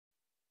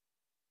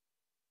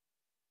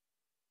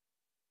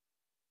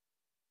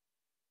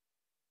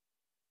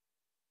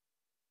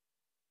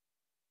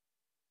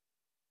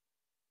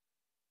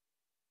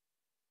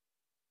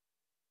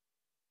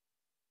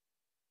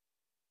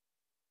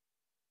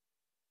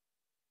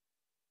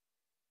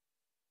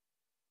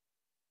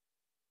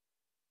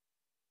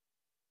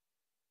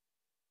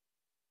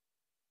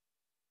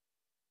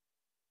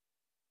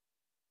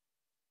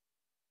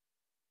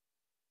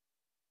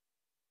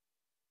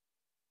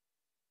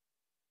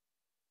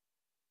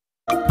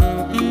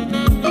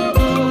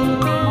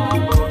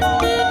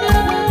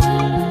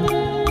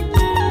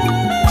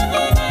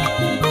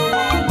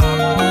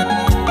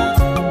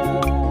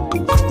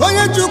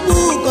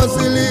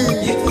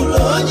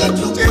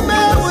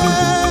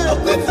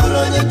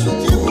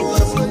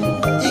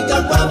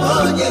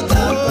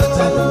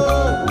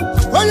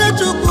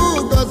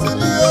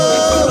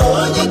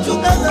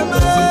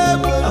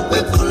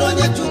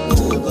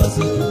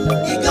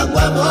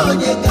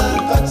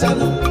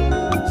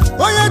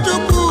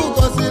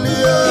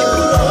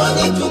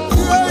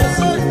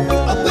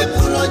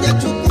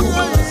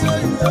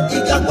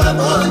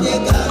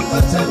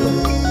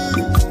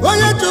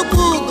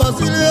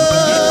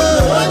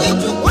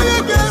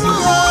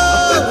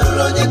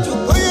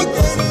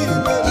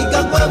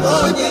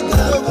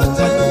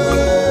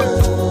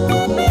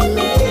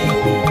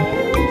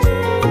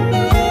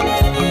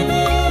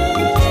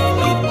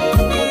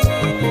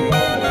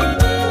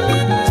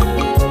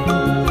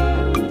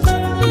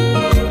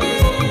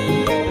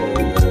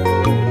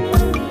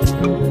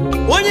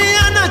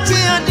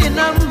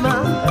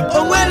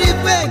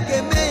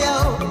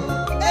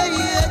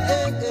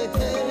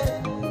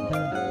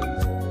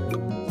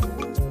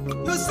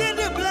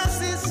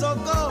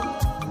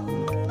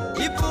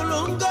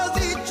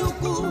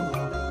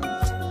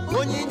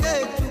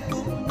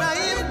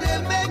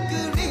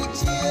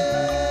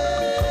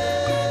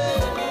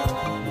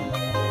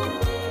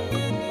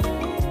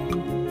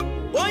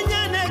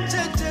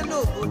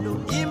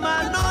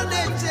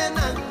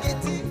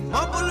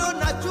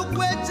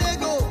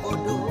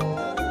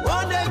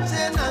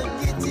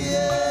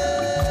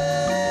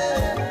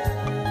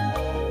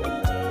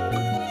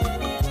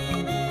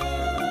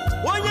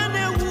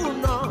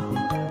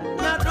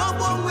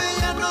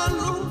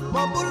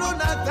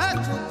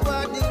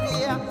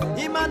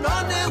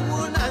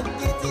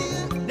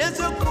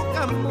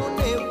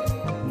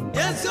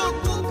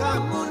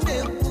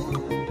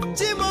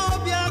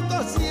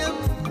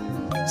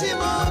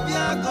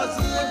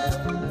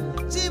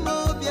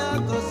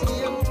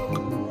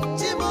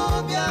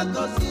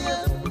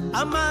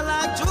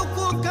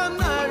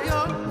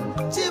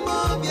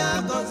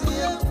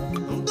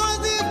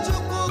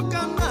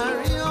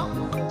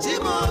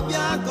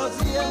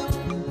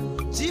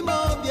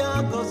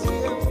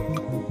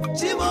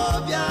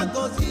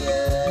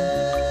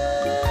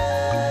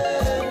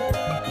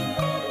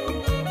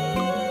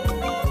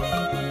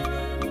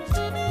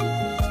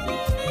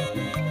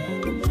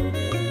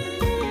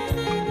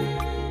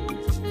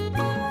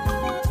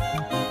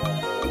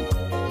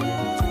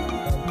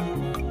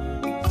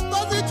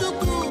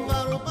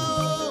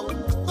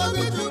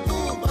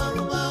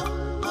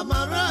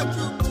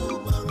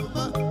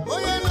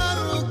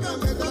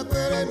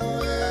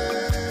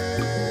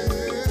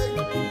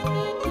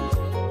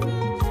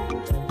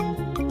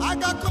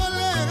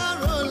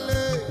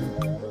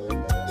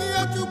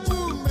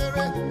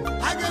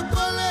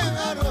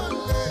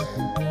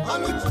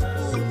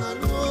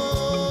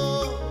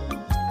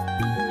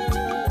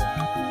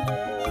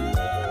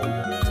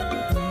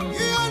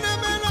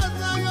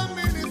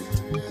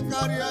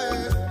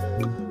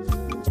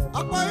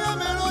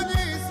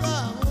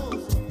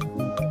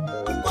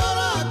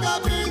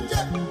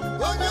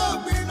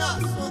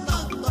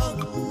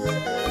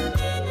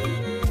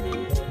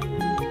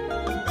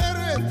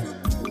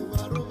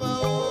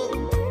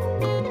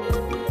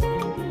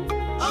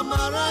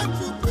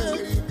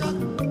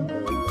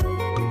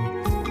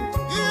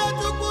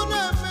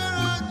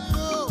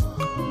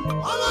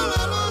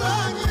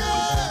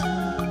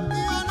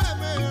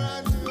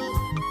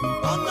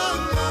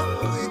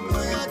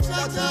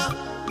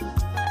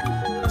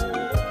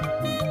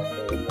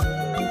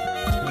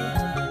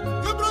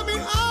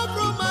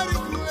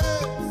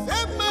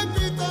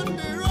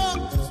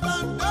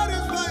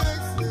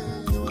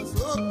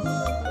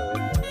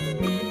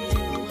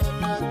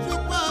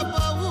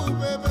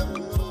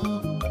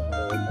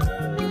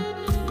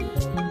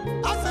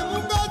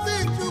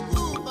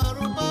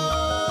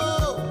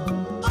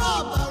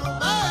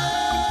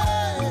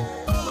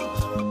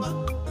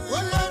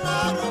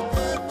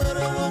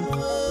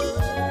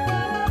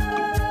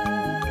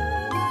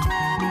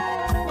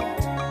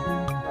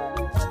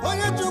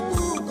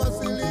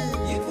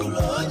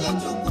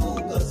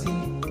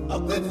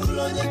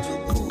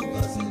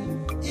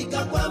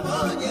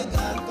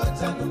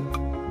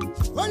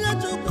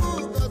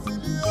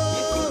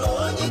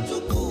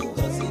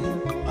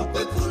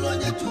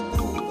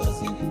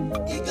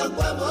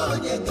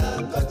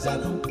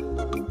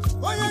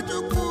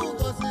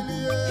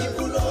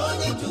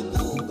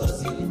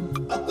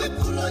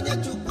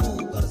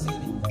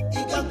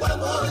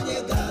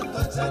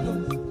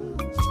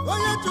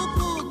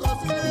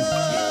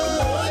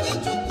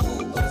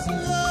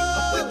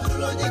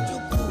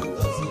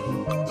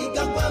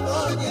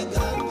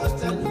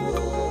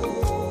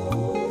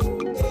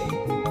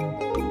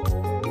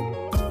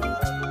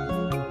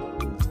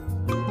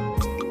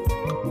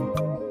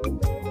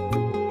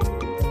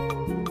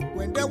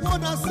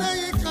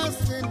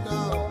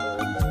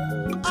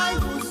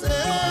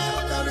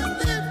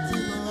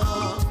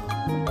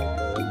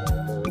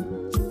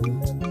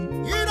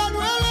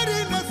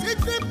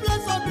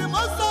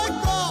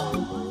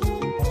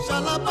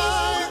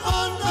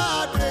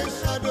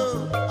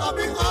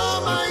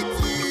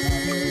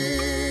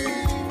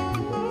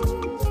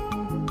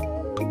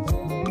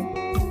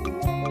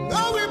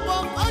No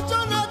weapon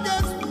fashioned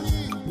against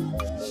me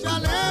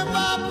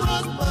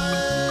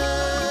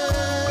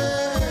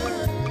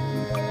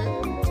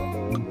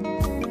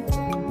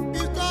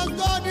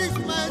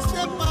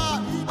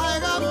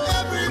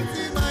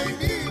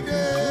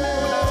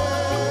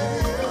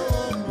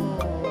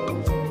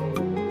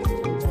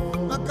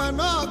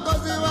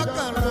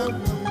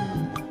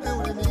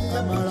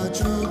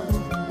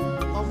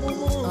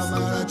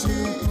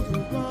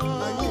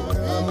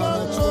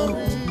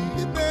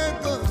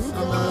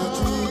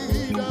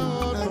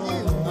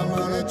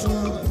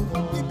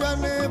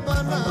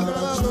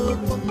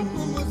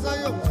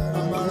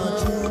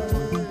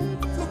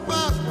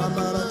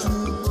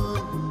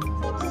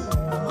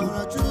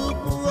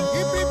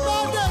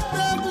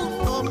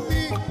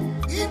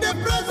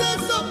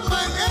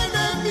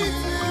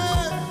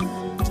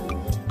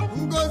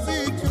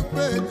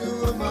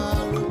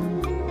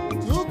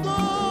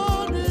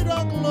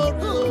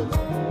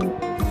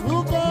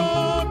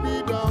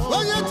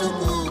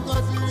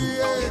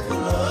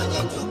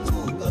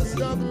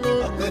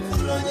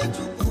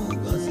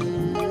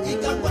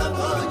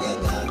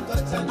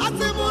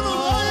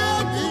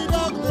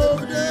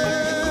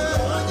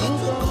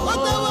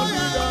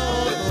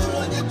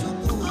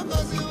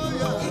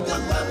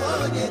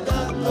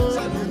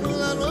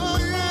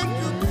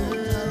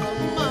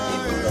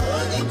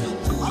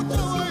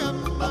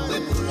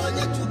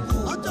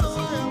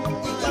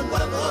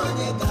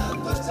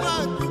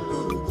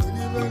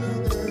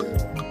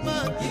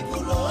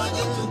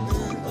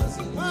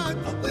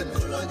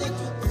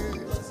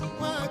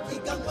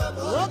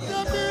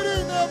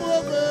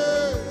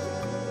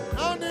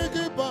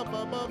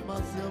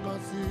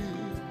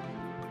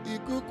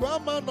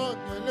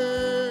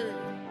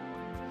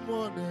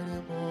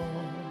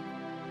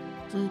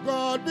To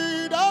God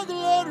be the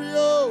glory,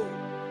 oh.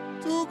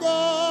 To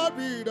God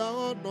be the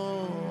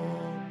honor.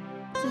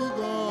 To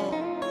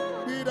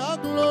God be the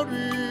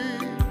glory.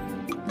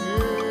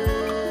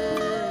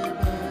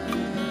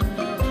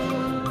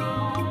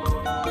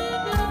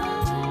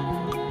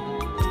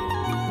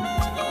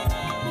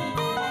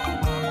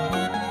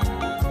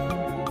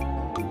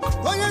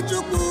 Onye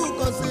Chukwu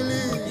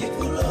kosili,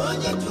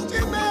 onye Chukwu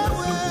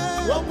mewe,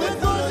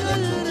 onye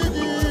yiri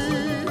gi,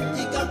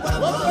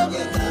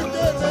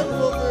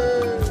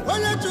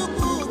 onye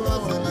Chukwu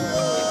kosili,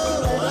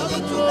 onye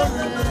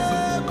Chukwu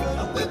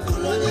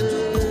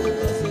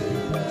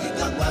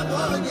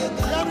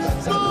there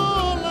is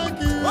no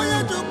like you. Onye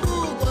Chukwu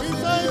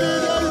kosili,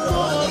 there is no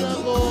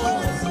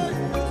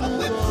like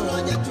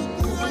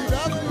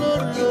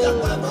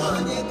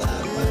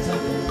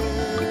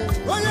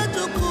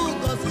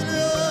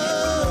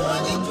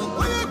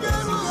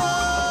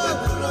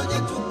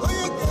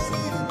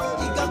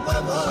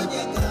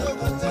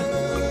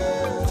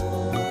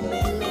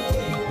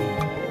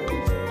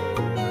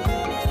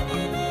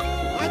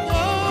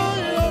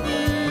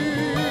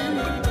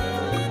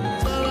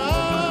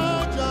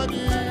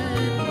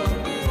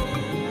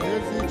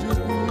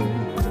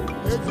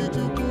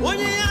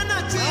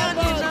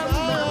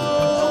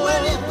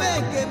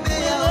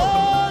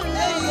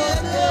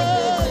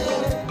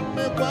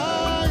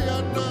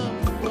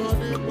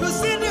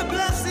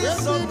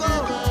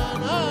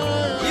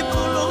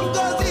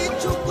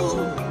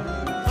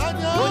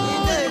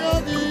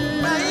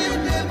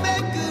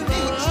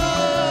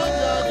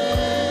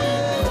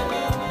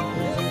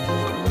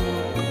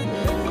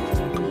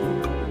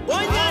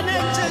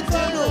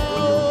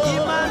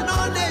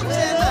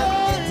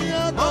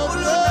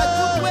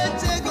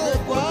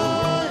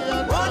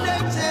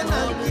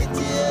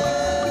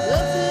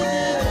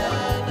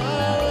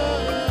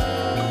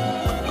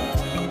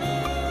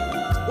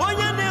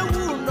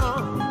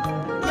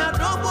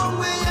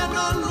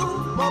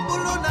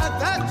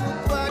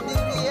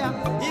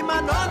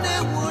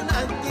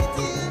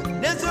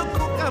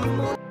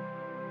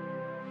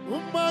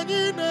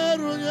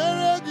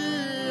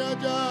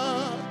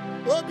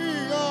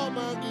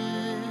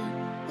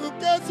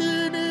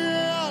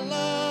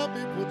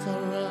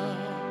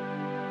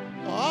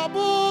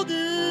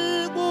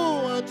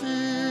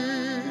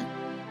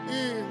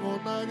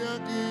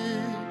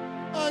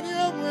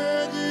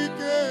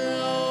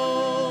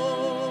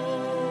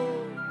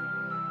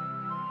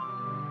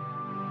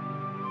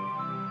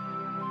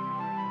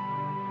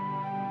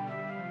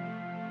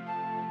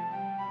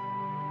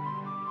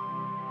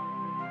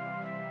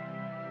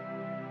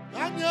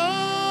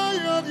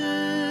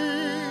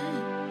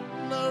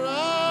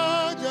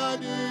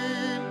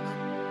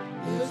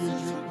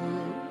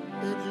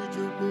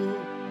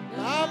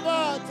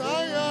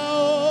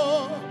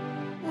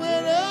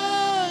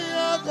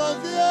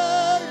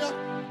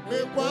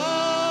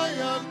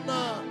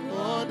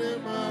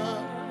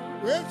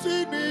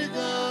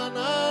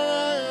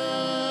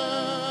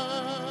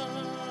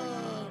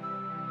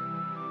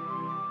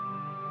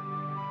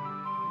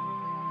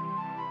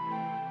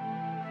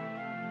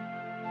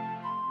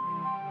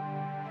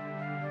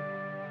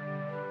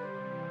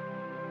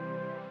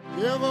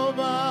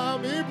Jehovah,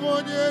 mi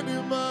ponye di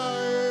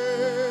mae,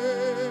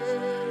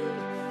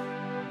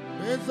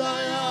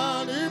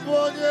 Messiah, mi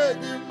ponye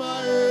di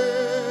mae,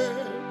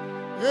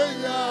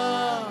 Eya,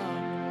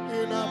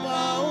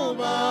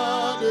 inabauma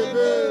de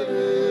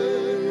bere,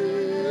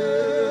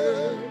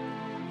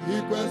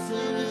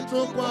 ikwesiri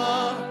tukwa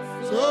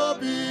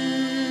sobi.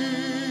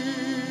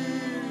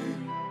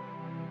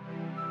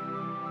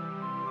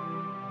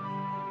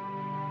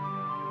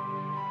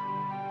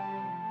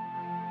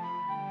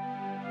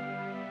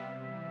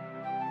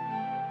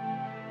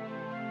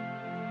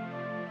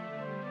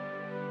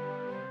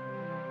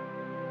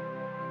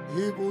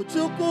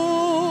 Ibuchuku,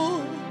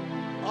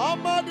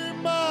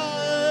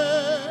 Amadimae,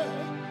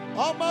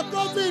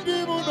 Amakoti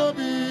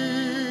Dimunobi,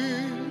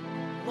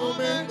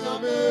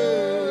 Momename,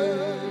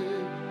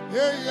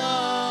 Eya,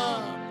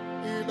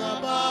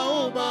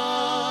 Inabaoba,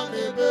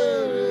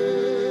 Nebere,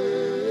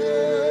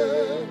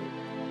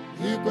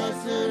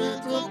 Ibasere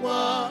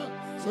Tokwa,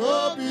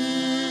 Sobi,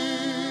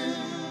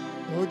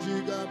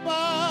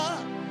 Ojigaba,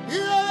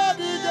 Iya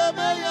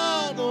Digabeya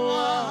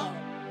Noa,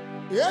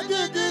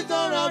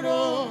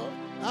 Yedigitorano.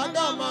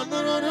 Agama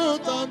nuru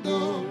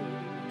tando,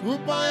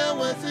 upaya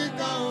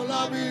wesika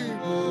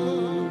olabibo.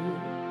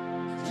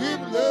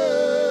 Chimle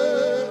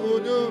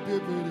onyo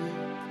bibiri,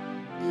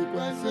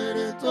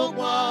 ikwesere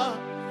tokwa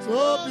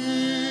sobi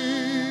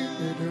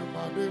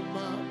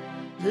edema.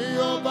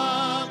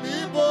 Jehovah mi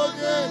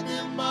boye ni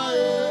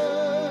mae,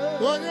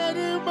 boye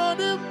ni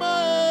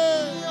mae.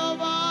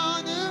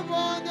 Jehovah ni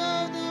boye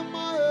ni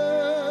mae.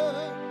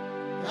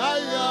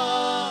 Aya.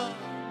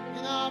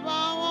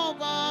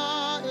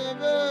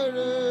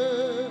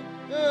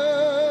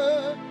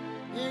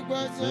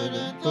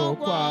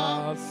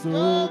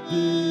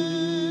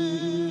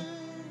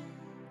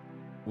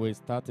 We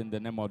start in the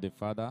name of the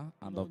Father,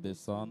 and of the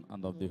Son,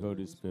 and of the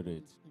Holy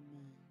Spirit.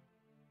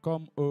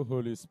 Come, O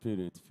Holy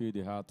Spirit, fill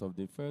the heart of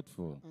the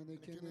faithful.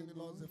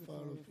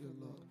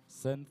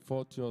 Send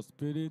forth your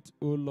Spirit,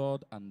 O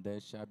Lord, and they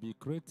shall be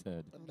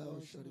created. And thou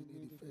shalt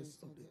renew the face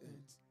of the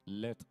earth.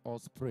 Let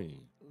us pray.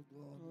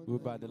 Who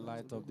by the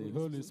light of the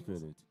Holy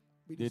Spirit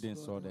did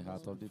install the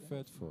heart of the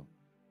faithful,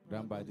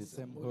 grant by the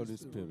same Holy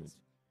Spirit,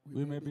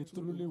 we may be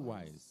truly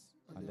wise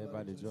and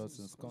ever rejoice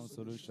in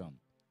consolation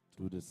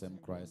through the same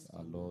Christ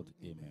our Lord.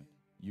 Amen.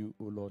 You,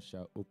 O Lord,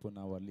 shall open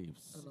our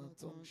lips, and our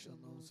tongue shall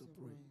also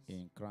praise.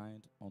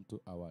 Inclined unto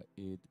our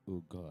aid,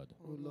 O God.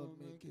 O Lord,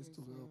 make haste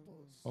to help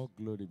us. All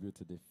glory be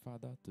to the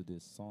Father, to the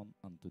Son,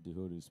 and to the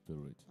Holy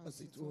Spirit.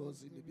 As it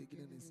was in the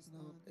beginning, is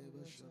now,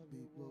 ever shall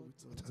be, world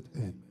without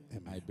end.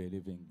 Amen. I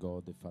believe in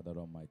God, the Father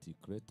Almighty,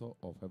 creator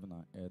of heaven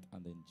and earth,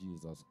 and in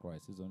Jesus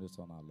Christ, his only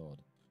Son, our Lord,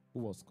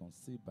 who was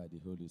conceived by the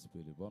Holy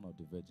Spirit, born of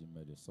the Virgin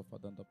Mary,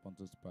 suffered under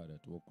Pontius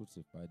Pilate, was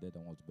crucified, dead,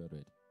 and was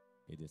buried.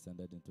 He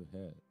descended into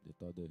hell. The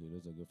third day he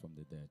rose again from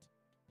the dead.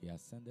 He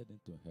ascended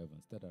into heaven,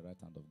 stood at the right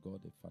hand of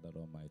God, the Father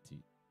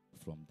Almighty.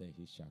 From there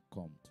he shall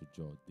come to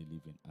judge the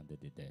living and the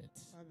dead.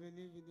 I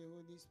believe in the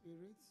Holy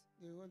Spirit,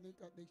 the Holy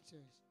Catholic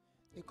Church,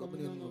 the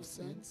communion of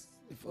saints,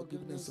 the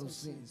forgiveness of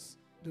sins,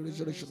 the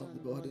resurrection of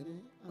the body,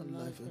 and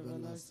life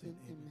everlasting.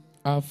 Amen.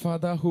 Our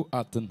Father who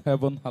art in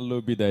heaven,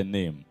 hallowed be thy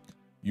name.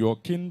 Your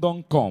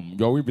kingdom come,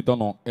 your will be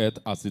done on earth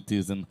as it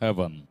is in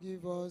heaven.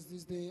 Give us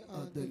this day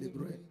our daily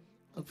bread,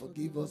 and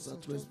forgive us our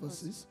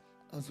trespasses,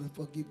 as we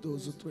forgive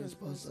those who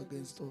trespass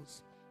against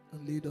us.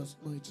 And lead us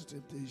not into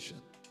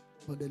temptation,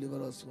 but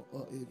deliver us from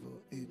all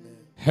evil.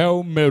 Amen.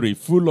 Hail Mary,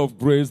 full of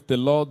grace, the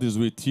Lord is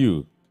with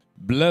you.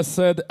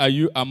 Blessed are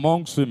you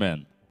amongst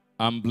women,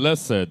 and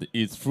blessed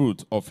is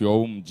fruit of your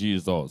womb,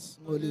 Jesus.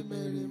 Holy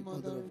Mary,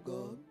 Mother of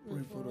God,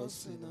 pray for us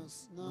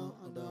sinners, now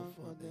and at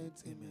our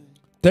death. Amen.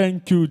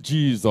 Thank you,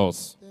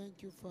 Jesus.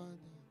 Thank you, Father.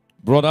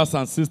 Brothers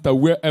and sisters,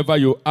 wherever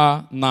you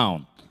are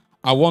now,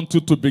 I want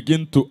you to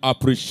begin to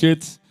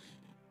appreciate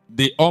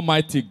the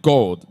Almighty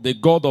God, the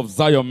God of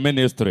Zion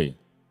Ministry,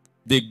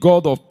 the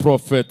God of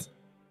Prophet,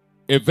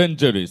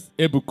 Evangelist,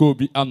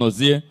 Ebukobi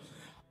Anozie.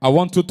 I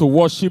want you to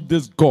worship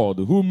this God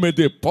who made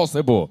it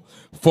possible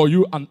for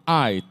you and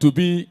I to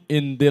be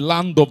in the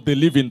land of the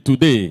living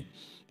today.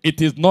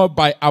 It is not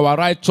by our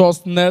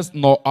righteousness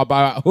nor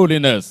by our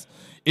holiness.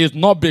 It's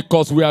not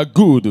because we are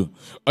good, or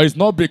it's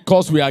not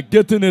because we are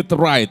getting it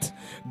right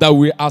that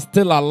we are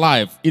still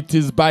alive. It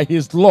is by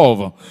his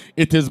love.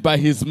 It is by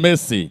his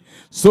mercy.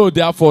 So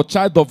therefore,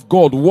 child of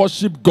God,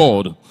 worship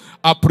God.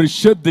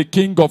 Appreciate the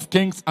King of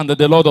Kings and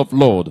the Lord of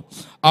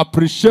Lords.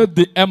 Appreciate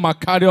the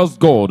Emacarious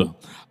God.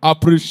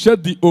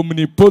 Appreciate the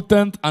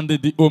omnipotent and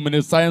the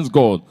omniscience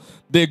God.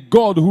 The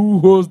God who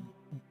holds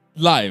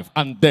life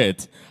and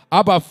death.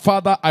 Abba,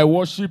 Father, I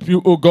worship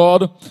you, O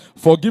God,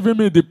 for giving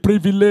me the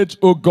privilege,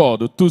 O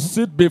God, to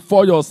sit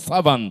before your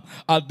servant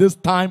at this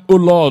time, O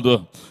Lord,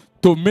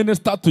 to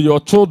minister to your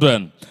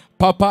children.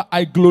 Papa,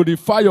 I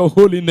glorify your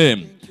holy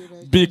name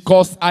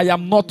because I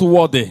am not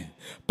worthy.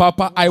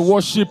 Papa, I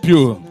worship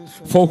you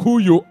for who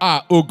you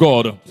are, O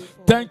God.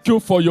 Thank you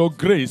for your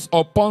grace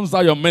upon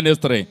Zion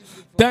Ministry.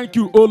 Thank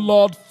you, O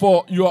Lord,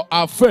 for your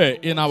affair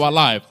in our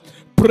life.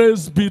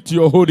 Praise be to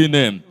your holy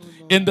name.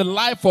 In the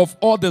life of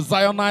all the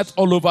Zionites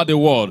all over the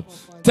world.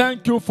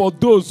 Thank you for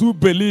those who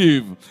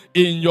believe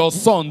in your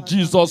Son,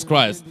 Jesus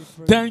Christ.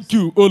 Thank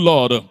you, O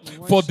Lord,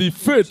 for the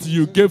faith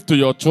you gave to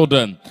your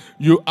children.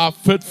 You are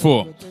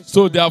faithful.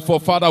 So therefore,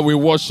 Father, we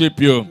worship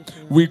you.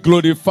 We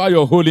glorify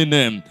your holy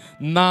name,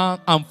 now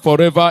and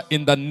forever,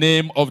 in the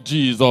name of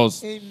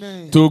Jesus.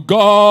 Amen. To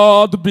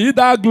God be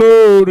the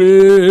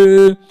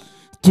glory.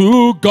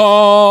 To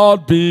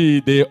God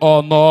be the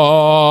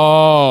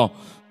honor.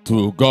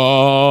 To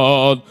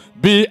God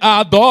be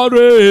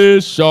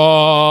adoration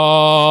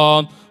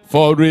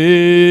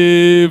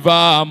forevermore.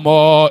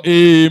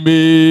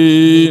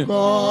 Amen.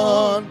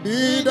 God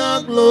be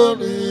the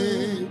glory.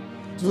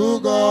 To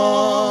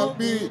God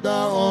be the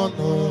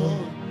honor.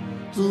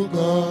 To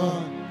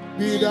God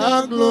be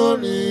the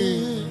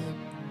glory.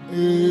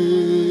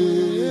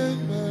 Amen.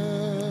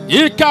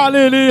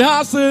 Ikalili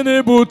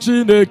hasini bu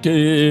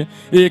Chineke.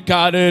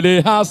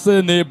 Ikalili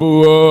hasini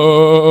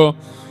bu.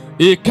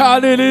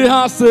 Ikalili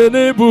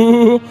hasini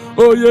bu.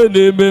 Oye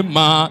neme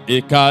ma.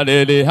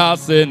 Ikalili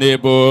hasini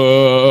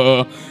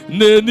bu.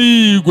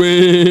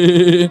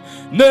 N'eluigwe,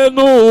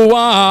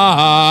 n'ụwa,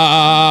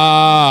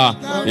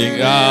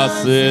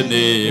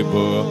 ịgasị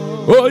bụ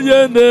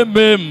onye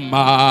na-eme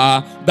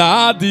mma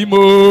dadị m.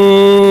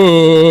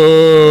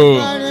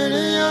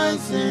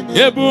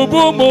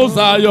 Ebubu m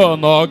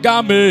Zion ọga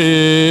m,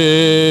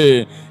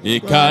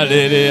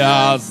 ịkarịrị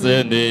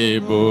asị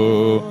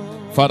n'ebo.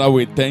 Father,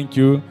 we thank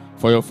you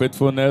for your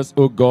faithfulness,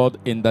 O God,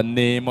 in the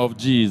name of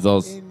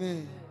Jesus.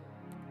 Amen.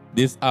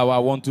 This hour, I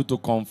want you to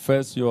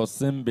confess your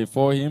sin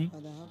before Him.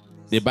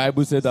 The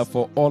Bible says that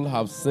for all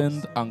have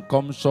sinned and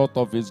come short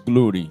of His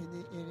glory.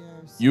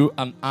 You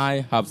and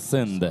I have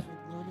sinned.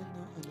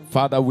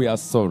 Father, we are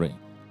sorry.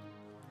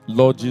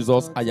 Lord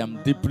Jesus, I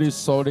am deeply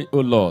sorry,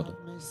 O Lord,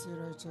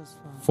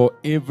 for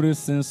every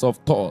sins of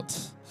thought.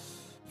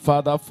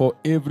 Father, for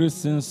every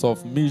sins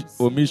of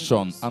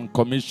omission and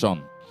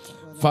commission.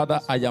 Father,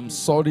 I am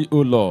sorry,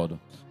 O Lord,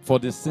 for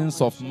the sins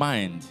of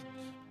mind.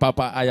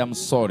 Papa, I am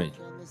sorry.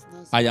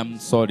 I am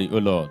sorry, O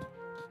Lord,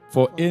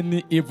 for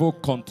any evil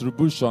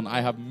contribution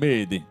I have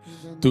made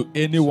to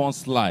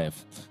anyone's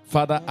life.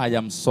 Father, I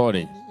am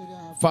sorry.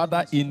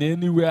 Father, in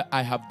anywhere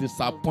I have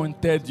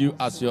disappointed you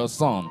as your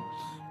son.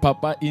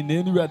 Papa, in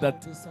anywhere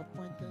that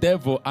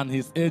devil and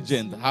his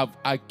agent have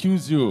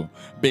accused you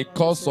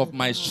because of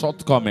my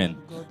shortcoming.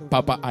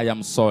 Papa, I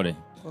am sorry.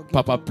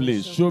 Papa,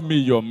 please show me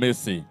your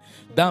mercy.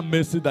 That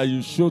mercy that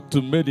you showed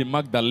to Mary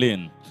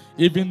Magdalene,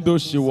 even though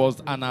she was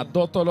an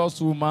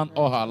adulterous woman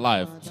all her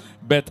life.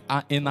 But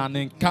in an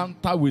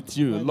encounter with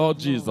you, Lord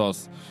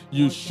Jesus,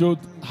 you showed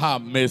her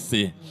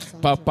mercy.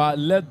 Papa,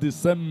 let the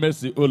same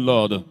mercy, O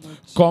Lord,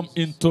 come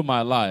into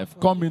my life,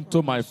 come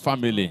into my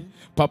family.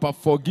 Papa,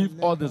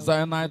 forgive all the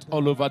Zionites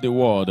all over the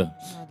world.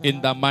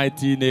 In the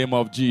mighty name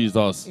of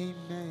Jesus.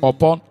 Amen.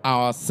 Upon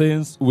our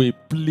sins, we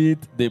plead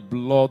the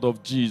blood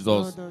of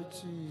Jesus.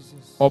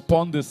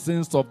 Upon the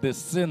sins of the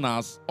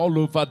sinners all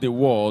over the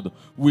world,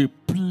 we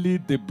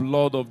plead the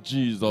blood of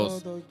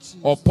Jesus.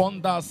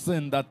 Upon that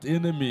sin that the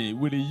enemy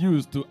will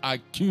use to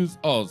accuse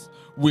us,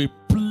 we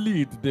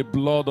plead the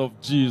blood of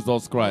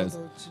Jesus Christ.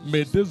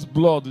 May this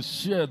blood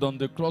shed on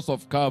the cross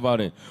of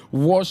Calvary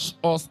wash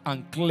us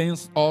and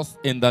cleanse us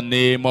in the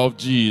name of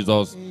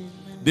Jesus.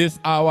 This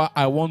hour,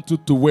 I want you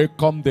to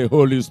welcome the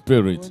Holy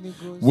Spirit.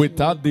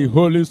 Without the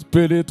Holy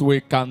Spirit, we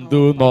can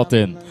do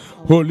nothing.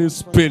 Holy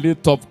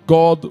Spirit of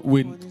God,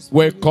 we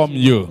welcome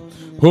you.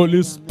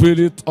 Holy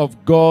Spirit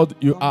of God,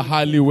 you are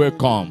highly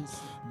welcome.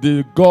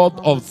 The God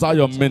of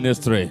Zion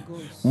Ministry,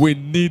 we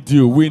need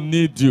you, we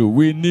need you,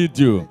 we need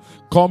you.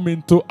 Come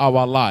into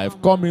our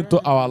life, come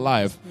into our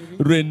life.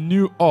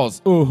 Renew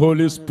us, O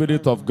Holy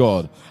Spirit of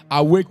God.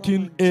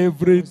 Awaken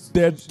every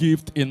dead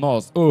gift in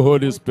us, O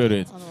Holy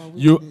Spirit.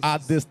 You are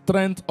the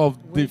strength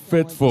of the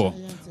faithful.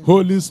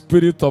 Holy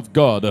Spirit of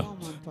God.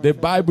 The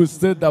Bible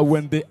said that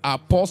when the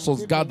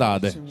apostles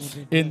gathered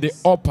in the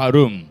upper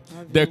room,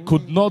 they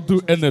could not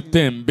do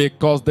anything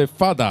because the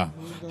Father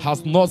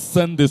has not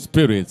sent the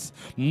spirits.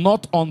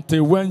 Not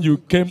until when you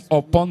came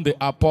upon the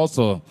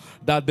apostle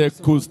that they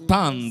could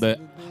stand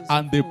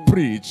and they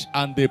preach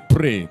and they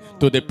pray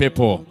to the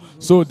people.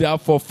 So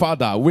therefore,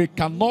 Father, we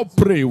cannot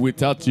pray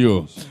without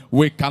you.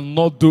 We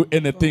cannot do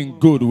anything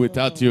good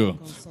without you.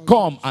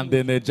 Come and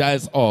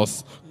energize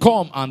us.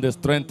 Come and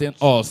strengthen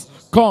us.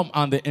 Come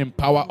and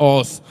empower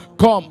us.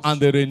 Come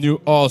and renew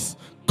us.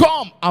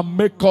 Come and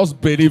make us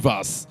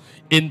believers.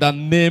 In the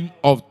name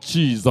of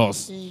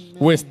Jesus. Amen.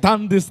 We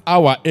stand this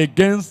hour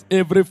against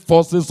every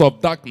forces of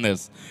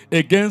darkness,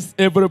 against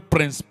every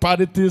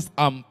principalities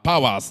and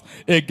powers,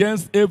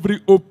 against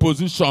every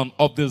opposition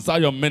of the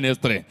Zion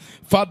Ministry.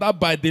 Father,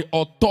 by the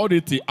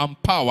authority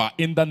and power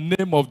in the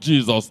name of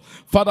Jesus,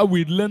 Father,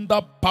 we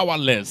render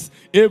powerless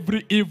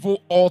every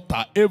evil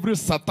altar, every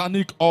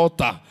satanic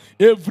altar,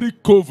 every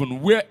coven,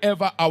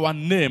 wherever our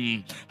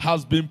name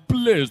has been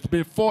placed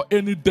before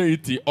any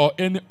deity or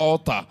any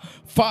altar.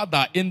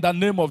 Father, in the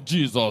name of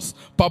Jesus,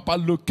 Papa,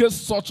 locate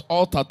such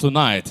altar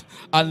tonight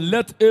and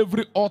let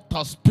every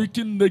altar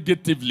speaking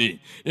negatively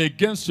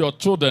against your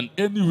children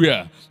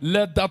anywhere,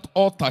 let that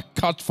altar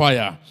catch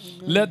fire.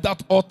 Let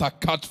that altar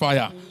catch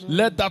fire.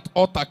 Let that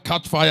altar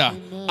catch fire.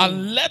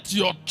 And let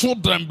your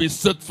children be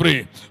set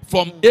free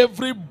from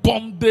every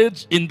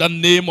bondage in the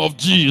name of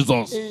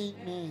Jesus.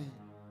 Amen.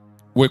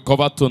 We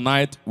cover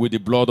tonight with the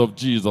blood of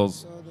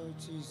Jesus.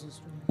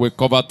 We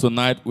cover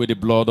tonight with the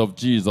blood of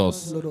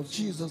Jesus. Blood of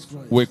Jesus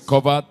Christ. We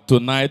cover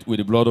tonight with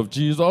the blood of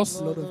Jesus.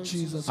 Blood of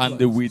Jesus and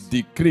Christ. we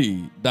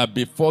decree that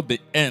before the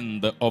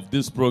end of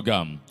this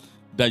program,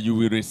 that you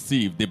will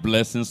receive the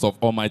blessings of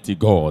Almighty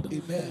God.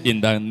 Amen.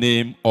 In the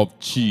name of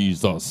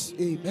Jesus.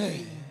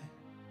 Amen.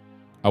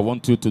 I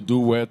want you to do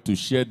well to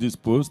share this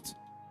post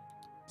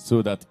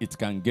so that it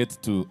can get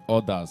to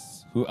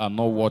others who are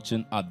not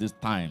watching at this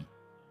time.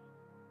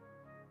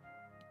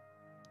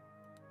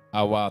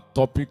 Our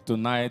topic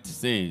tonight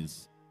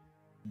says,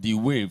 the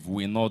wave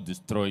will not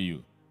destroy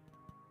you.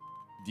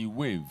 The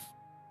wave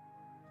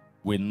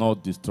will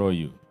not destroy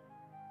you.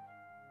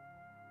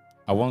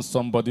 I want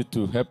somebody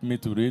to help me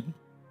to read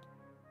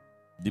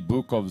the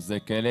book of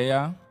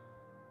Zechariah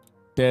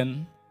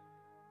 10,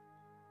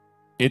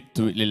 8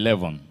 to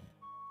 11.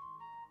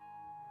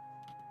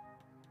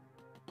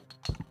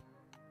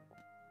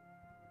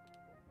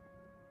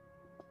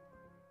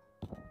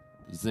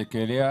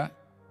 Zechariah.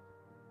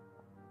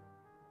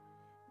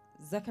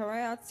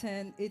 Zechariah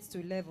 10, 8 to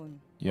 11.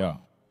 Yeah.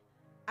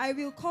 I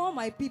will call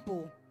my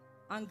people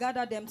and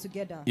gather them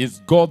together. It's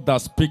God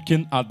that's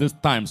speaking at this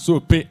time, so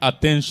pay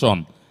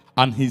attention.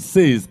 And he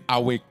says, I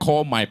will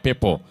call my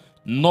people.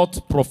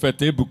 Not Prophet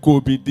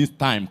Ebukobi this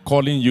time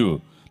calling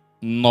you,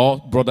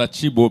 not Brother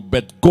Chibo,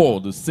 but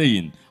God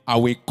saying, I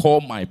will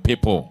call my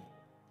people.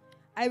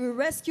 I will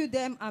rescue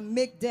them and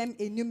make them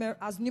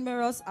as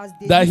numerous as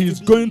they That used he's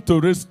to be. going to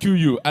rescue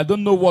you. I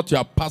don't know what you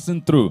are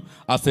passing through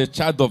as a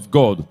child of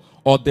God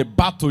or the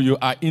battle you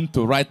are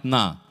into right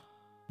now.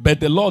 But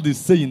the Lord is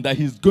saying that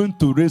he's going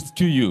to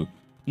rescue you.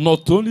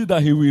 Not only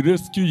that he will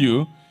rescue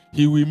you,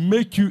 he will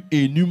make you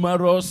a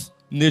numerous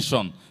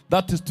nation.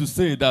 That is to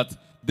say that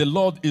the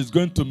Lord is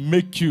going to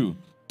make you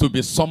to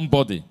be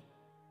somebody.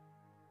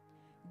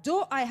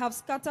 Though I have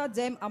scattered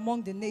them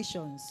among the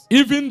nations.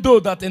 Even though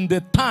that in the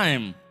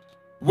time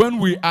when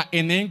we are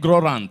in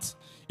ignorance,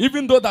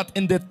 even though that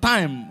in the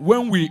time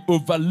when we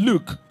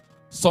overlook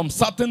some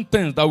certain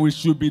things that we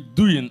should be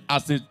doing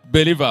as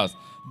believers,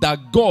 that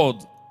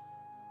God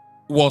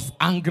was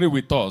angry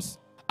with us,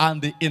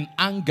 and in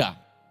anger,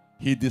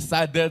 he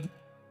decided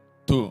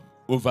to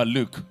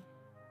overlook.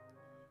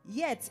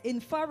 Yet in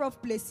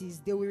far-off places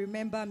they will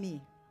remember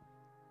me.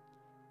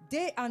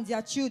 They and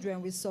their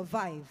children will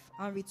survive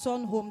and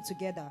return home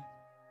together.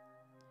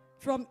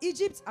 From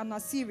Egypt and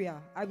Assyria,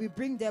 I will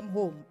bring them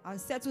home and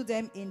settle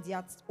them in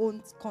their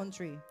own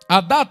country.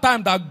 At that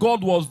time that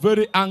God was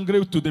very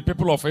angry to the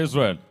people of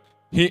Israel,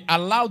 he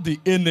allowed the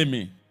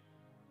enemy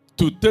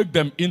to take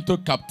them into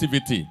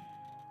captivity.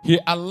 He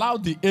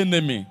allowed the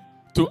enemy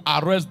to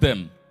arrest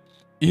them.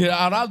 He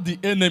allowed the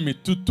enemy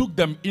to take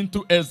them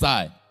into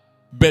exile.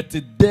 But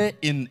they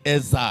in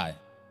exile.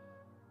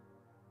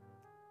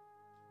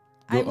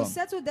 I will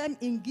settle them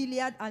in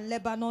Gilead and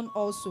Lebanon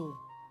also.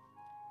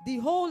 The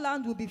whole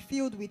land will be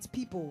filled with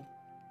people.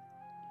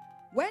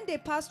 When they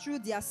pass through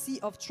their sea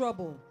of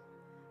trouble,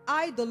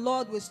 I, the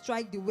Lord, will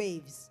strike the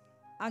waves,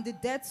 and the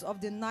depths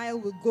of the Nile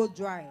will go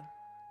dry.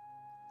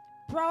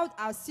 Proud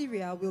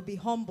Assyria will be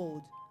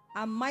humbled,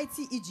 and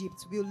mighty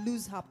Egypt will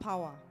lose her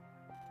power.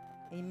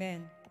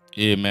 Amen.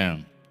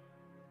 Amen.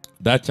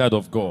 That child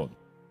of God,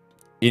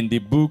 in the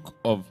book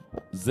of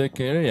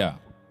Zechariah,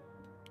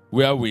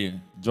 where we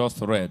just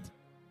read,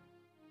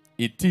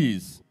 it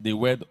is the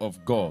word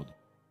of God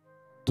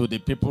to the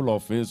people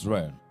of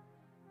Israel.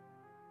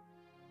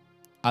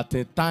 At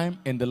a time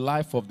in the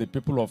life of the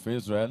people of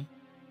Israel,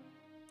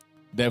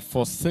 they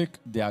forsake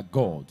their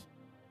God.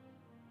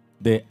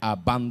 They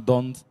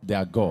abandoned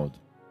their God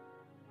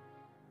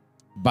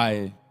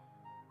by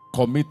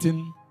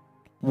committing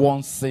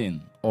one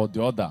sin or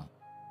the other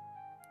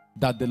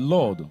that the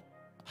Lord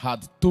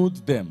had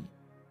told them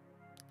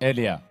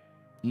earlier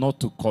not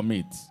to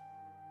commit.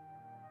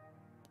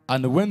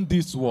 And when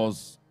this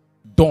was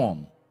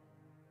done,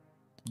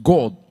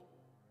 God,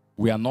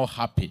 we are not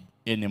happy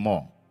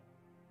anymore.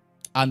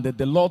 And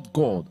the Lord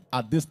God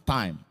at this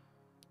time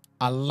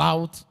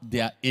allowed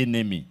their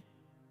enemy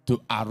to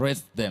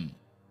arrest them,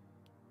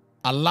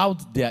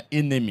 allowed their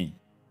enemy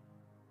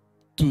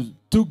to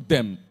take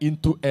them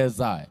into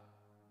exile.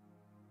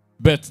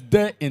 But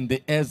there in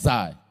the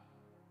exile,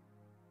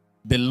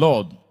 the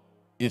Lord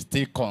is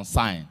still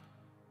concerned.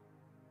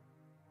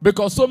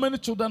 Because so many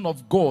children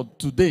of God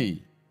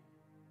today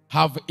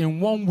have in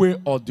one way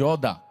or the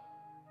other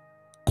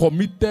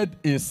committed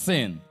a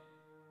sin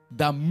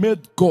that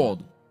made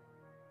God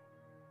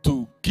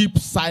to keep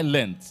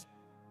silent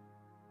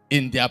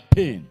in their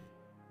pain.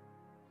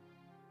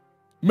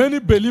 Many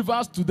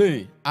believers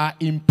today are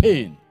in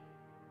pain.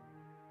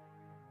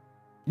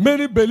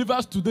 Many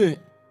believers today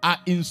are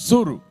in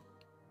sorrow.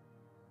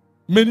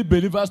 Many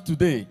believers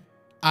today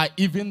are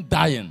even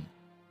dying.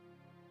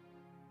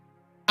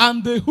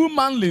 And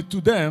humanly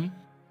to them,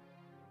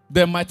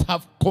 they might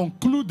have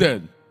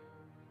concluded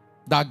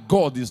that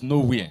God is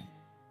nowhere.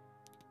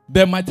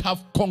 They might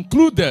have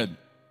concluded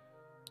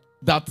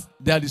that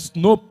there is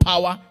no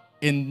power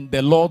in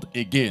the Lord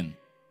again.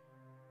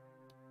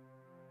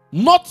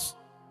 Not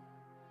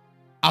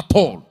at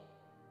all.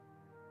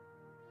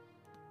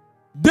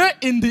 They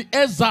in the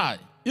exile,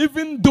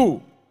 even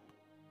though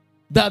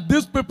that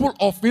these people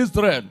of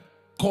Israel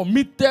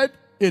committed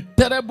a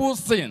terrible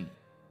sin.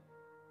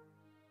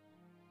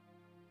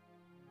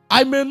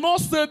 I may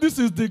not say this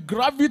is the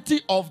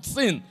gravity of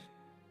sin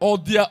or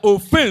their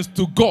offense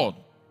to God.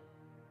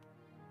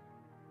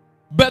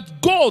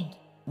 But God,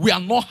 we are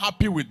not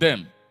happy with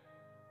them.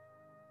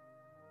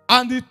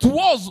 And it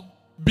was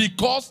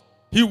because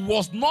he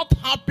was not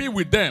happy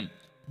with them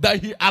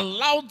that he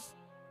allowed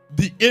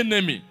the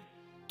enemy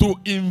to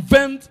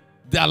invade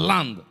their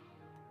land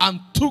and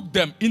took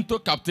them into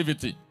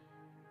captivity.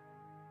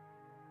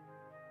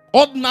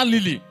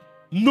 Ordinarily,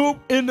 no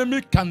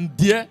enemy can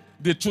dare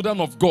the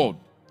children of God.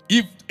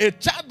 If a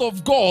child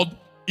of God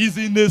is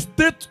in a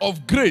state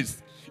of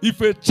grace, if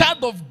a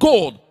child of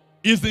God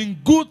is in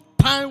good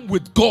time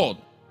with God,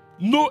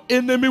 no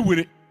enemy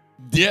will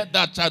dare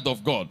that child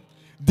of God.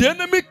 The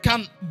enemy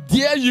can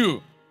dare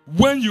you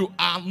when you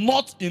are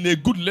not in a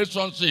good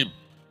relationship,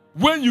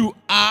 when you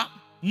are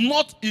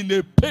not in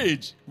a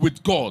page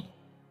with God.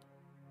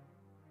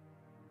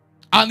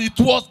 And it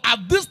was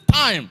at this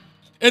time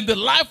in the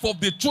life of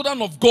the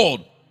children of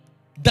God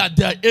that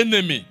their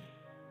enemy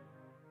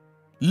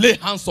lay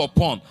hands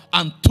upon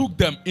and took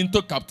them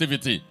into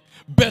captivity.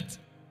 But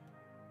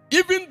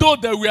even though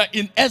they were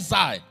in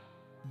exile,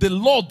 the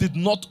Lord did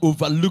not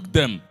overlook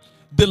them.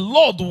 The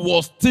Lord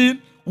was still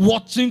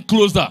watching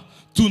closer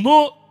to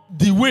know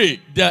the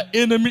way their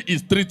enemy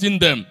is treating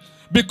them.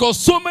 Because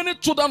so many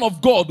children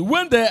of God,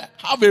 when they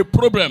have a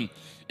problem,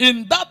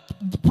 in that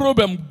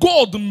problem,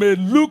 God may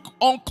look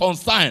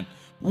unconcerned.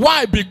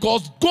 Why?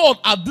 Because God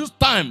at this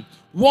time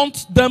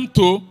wants them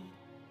to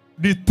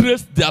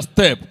retrace their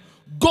step.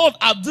 God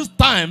at this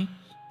time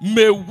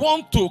may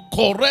want to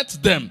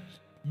correct them,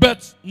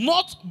 but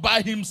not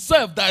by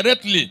himself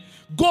directly.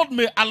 God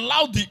may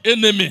allow the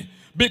enemy,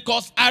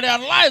 because I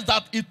realized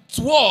that it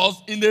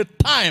was in a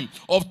time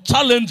of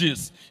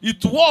challenges,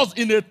 it was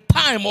in a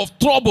time of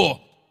trouble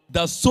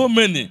that so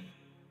many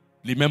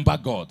remember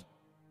God.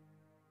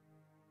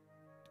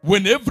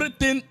 When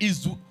everything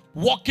is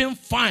working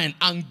fine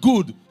and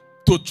good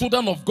to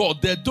children of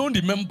God, they don't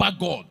remember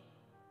God.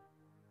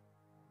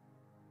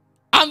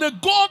 And the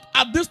God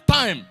at this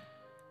time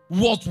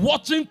was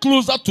watching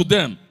closer to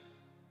them.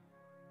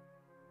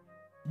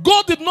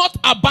 God did not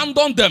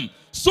abandon them.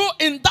 So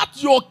in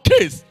that your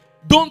case,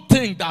 don't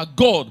think that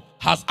God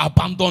has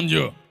abandoned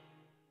you.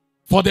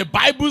 For the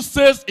Bible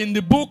says in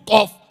the book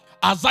of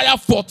Isaiah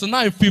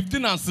 49,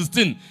 15 and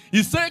 16,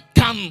 he said,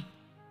 can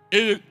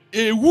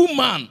a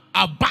woman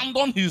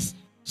abandon his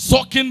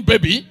sucking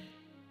baby?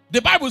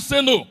 The Bible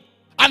says no.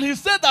 And he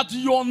said that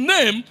your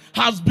name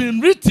has been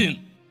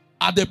written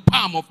at the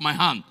palm of my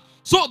hand.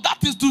 So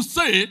that is to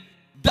say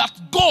that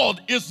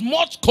God is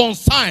much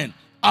concerned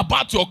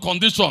about your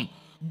condition.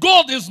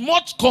 God is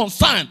much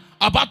concerned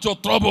about your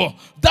trouble.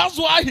 That's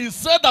why he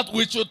said that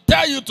we should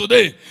tell you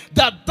today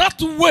that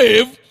that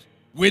wave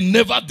will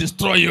never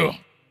destroy you.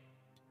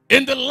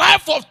 In the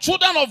life of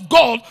children of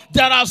God,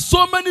 there are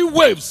so many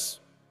waves.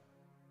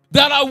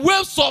 There are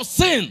waves of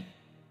sin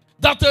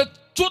that the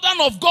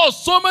children of God,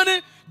 so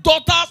many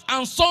daughters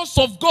and sons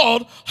of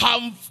God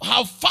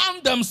have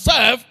found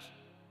themselves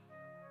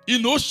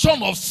in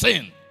ocean of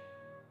sin.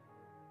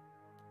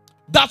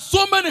 That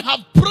so many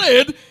have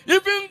prayed,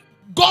 even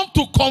gone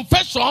to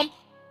confession,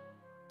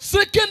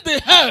 seeking the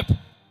help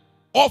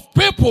of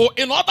people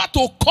in order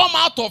to come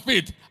out of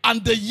it,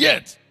 and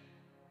yet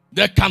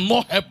they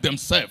cannot help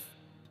themselves.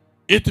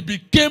 It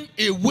became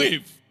a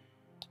wave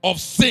of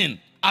sin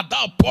at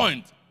that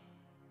point,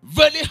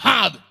 very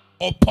hard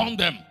upon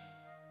them.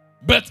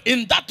 But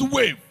in that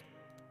wave,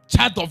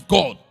 child of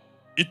God,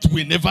 it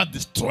will never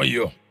destroy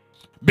you,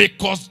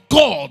 because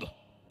God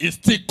is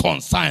still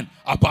concerned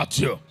about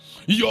you.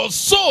 Your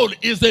soul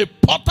is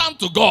important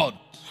to God.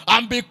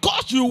 And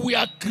because you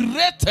were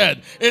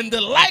created in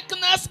the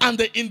likeness and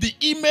in the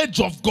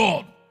image of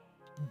God,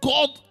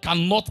 God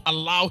cannot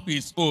allow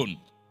his own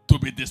to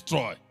be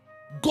destroyed.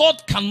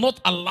 God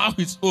cannot allow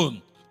his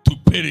own to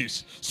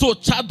perish. So,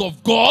 child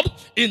of God,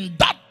 in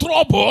that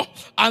trouble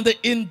and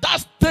in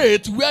that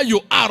state where you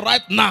are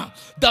right now,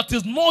 that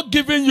is not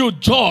giving you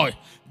joy,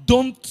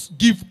 don't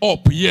give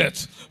up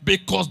yet,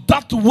 because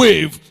that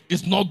wave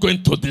is not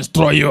going to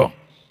destroy you.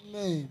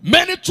 Amen.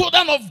 Many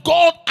children of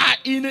God are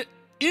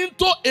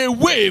into a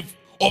wave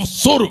of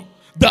sorrow.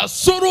 The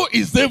sorrow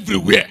is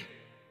everywhere.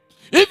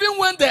 Even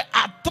when they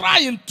are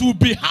trying to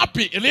be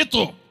happy a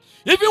little,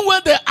 even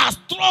when they are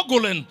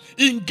struggling,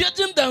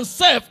 engaging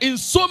themselves in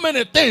so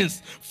many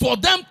things for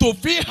them to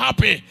feel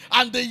happy,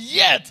 and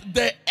yet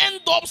they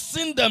end up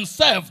seeing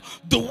themselves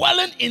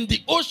dwelling in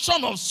the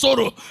ocean of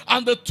sorrow,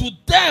 and to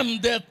them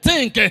they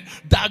think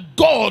that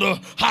God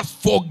has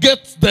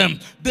forget them.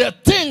 They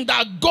think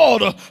that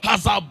God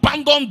has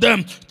abandoned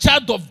them.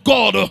 Child of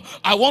God,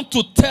 I want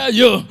to tell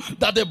you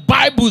that the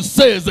Bible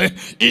says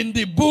in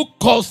the book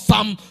of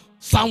Psalm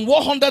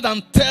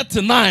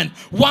 139,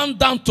 1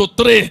 down to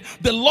 3,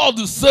 the Lord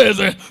says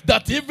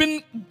that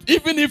even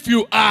if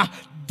you are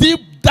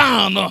deep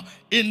down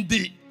in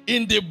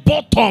the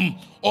bottom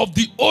of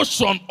the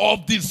ocean,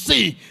 of the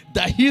sea,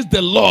 that He,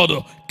 the Lord,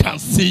 can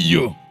see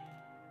you.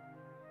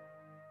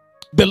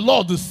 The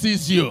Lord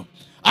sees you.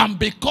 And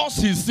because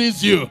He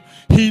sees you,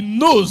 He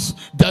knows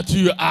that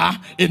you are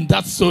in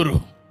that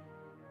sorrow.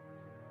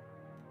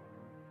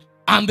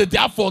 And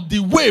therefore, the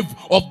wave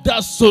of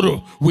that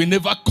sorrow will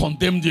never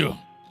condemn you,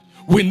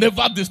 will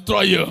never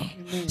destroy you.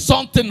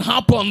 Something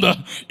happened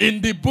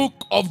in the book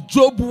of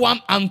Job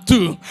 1 and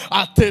 2.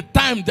 At a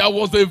time, there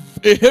was a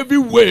heavy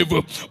wave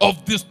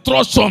of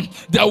destruction.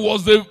 There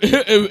was a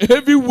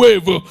heavy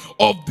wave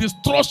of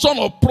destruction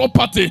of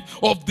property,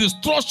 of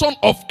destruction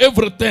of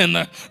everything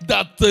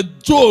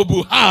that Job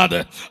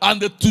had.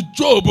 And to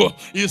Job,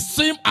 it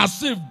seemed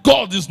as if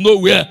God is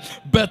nowhere.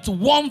 But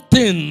one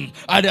thing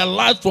I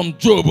realized from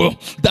Job,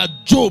 that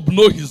Job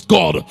knows his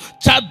God.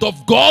 Child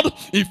of God,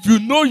 if you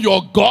know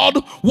your God,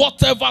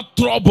 whatever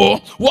trouble,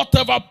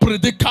 whatever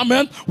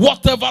predicament,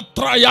 whatever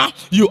trial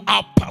you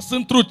are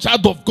passing through,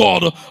 child of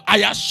God, I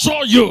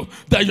assure you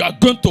that you are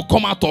going to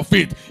come out of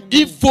it.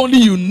 If only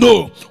you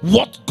know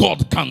what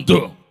God can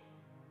do.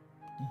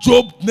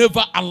 Job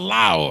never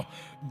allowed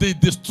the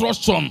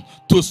destruction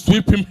to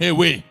sweep him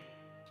away.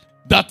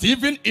 That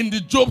even in the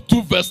Job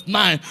 2 verse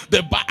 9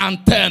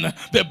 and 10,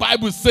 the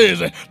Bible says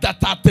that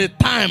at a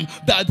time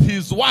that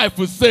his wife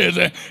says,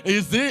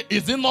 is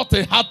it not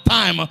a hard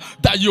time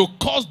that you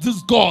caused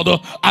this God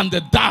and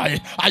they die?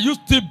 Are you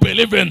still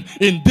believing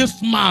in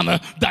this man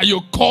that you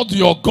called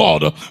your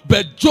God?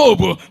 But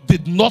Job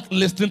did not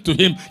listen to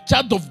him.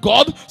 Child of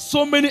God,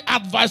 so many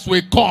advice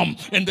will come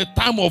in the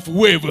time of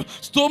wave.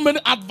 So many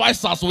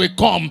advisors will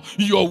come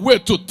your way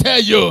to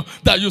tell you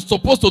that you're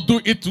supposed to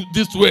do it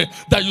this way,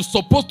 that you're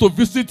supposed to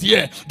visit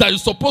here, that you're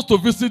supposed to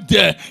visit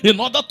there in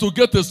order to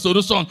get a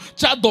solution.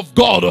 Child of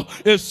God,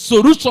 a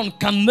solution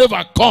can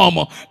never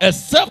come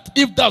except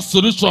if that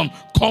solution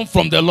comes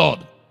from the Lord.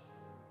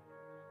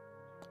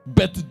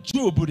 But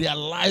Job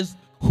realized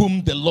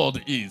whom the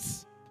Lord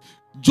is.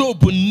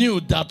 Job knew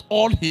that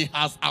all he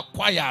has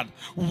acquired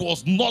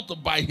was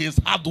not by his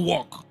hard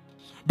work.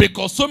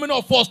 Because so many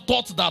of us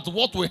thought that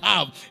what we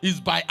have is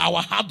by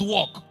our hard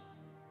work.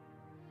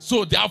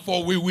 So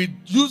therefore, we will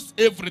use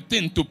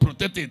everything to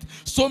protect it.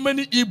 So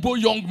many Igbo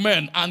young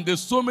men and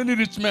there's so many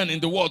rich men in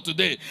the world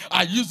today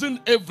are using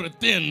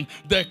everything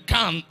they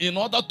can in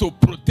order to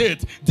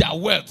protect their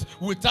wealth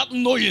without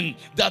knowing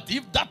that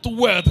if that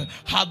wealth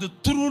had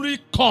truly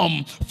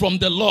come from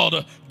the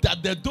Lord,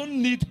 that they don't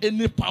need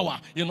any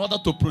power in order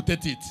to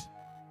protect it.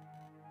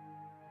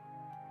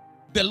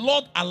 The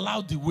Lord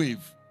allowed the wave.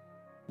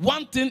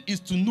 One thing is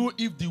to know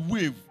if the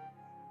wave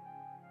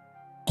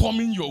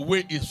coming your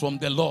way is from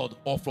the Lord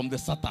or from the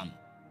Satan.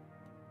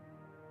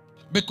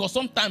 Because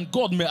sometimes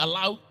God may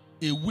allow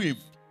a wave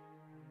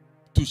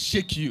to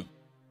shake you.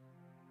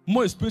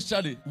 More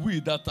especially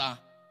we that are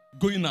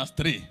going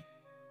astray.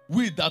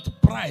 We that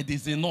pride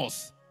is in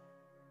us.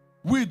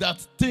 We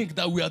that think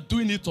that we are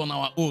doing it on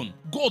our own.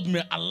 God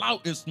may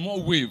allow a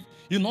small wave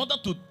in order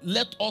to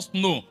let us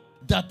know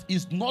that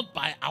it's not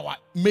by our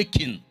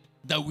making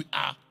that we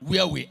are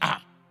where we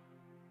are.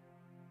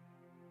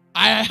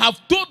 I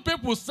have told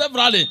people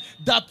severally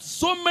that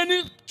so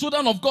many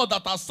children of God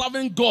that are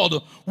serving God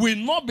will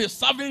not be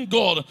serving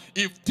God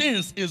if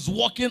things is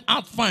working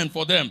out fine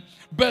for them.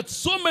 But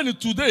so many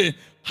today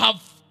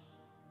have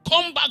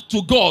come back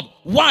to God.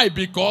 Why?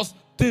 Because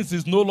things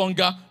is no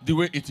longer the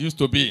way it used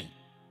to be.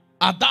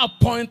 At that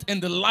point in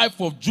the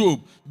life of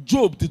Job,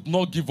 Job did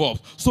not give up.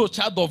 So,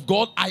 child of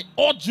God, I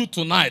urge you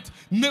tonight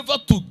never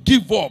to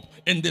give up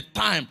in the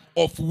time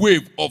of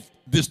wave of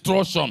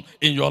destruction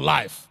in your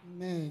life.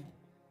 Amen.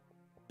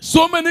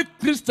 So many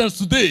Christians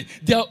today,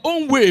 their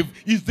own wave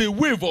is the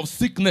wave of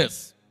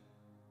sickness.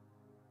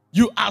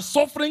 You are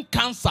suffering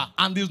cancer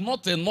and it's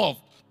not enough.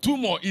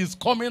 Tumor is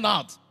coming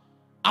out.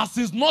 As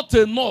is not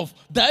enough,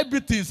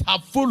 diabetes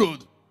have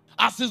followed.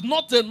 As is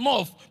not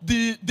enough,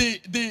 the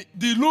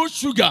low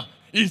sugar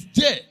is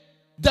there.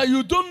 That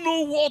you don't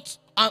know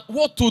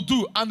what to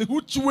do and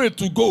which way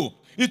to go.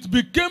 It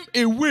became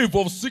a wave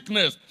of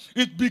sickness.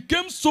 It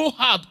became so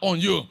hard on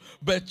you.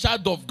 But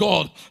child of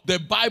God, the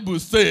Bible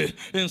says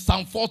in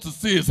Psalm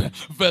 46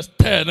 verse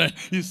 10,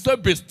 it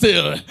said, be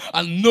still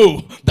and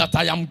know that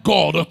I am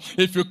God.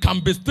 If you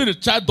can be still a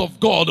child of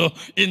God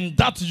in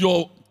that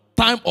your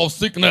time of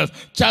sickness,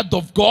 child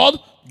of God,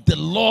 the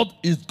Lord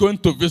is going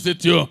to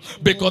visit you.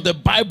 Because the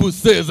Bible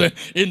says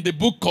in the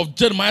book of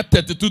Jeremiah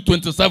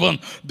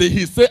 32:27, that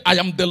he said, I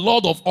am the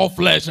Lord of all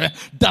flesh,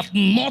 that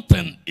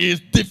nothing is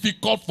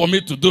difficult for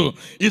me to do.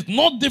 It's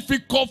not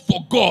difficult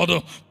for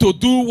God to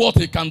do what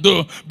he can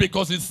do,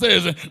 because it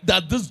says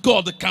that this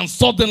God can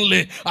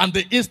suddenly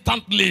and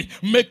instantly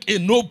make a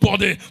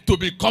nobody to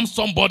become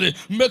somebody,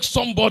 make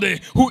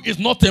somebody who is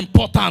not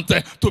important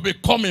to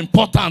become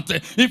important.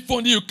 If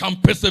only you can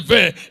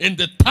persevere in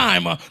the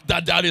time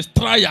that there is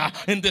trial,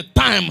 in the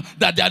time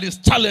that there is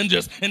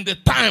challenges, in the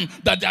time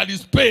that there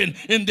is pain,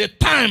 in the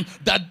time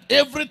that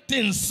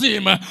everything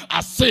seems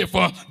as if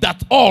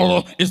that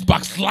all is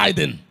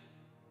backsliding.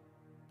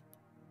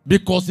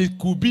 Because it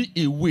could be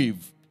a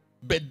wave,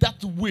 but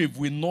that wave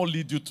will not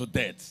lead you to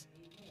death.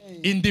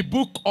 In the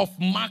book of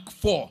Mark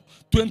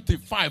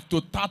 4:25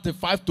 to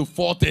 35 to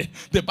 40,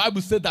 the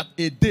Bible said that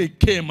a day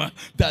came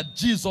that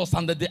Jesus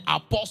and the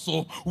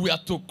apostle were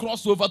to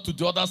cross over to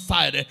the other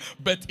side.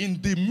 But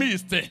in the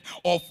midst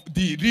of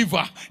the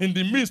river, in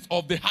the midst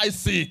of the high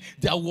sea,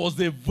 there was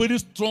a very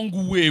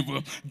strong wave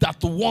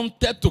that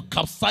wanted to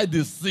capsize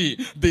the sea,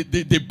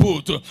 the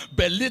boat.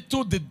 But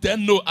little did they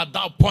know at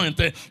that point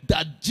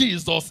that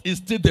Jesus is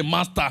still the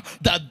master,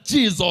 that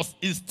Jesus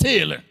is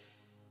still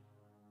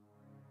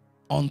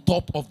on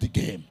top of the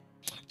game.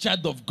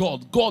 Child of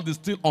God, God is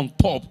still on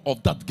top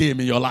of that game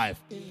in your life.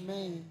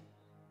 Amen.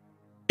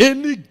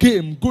 Any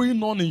game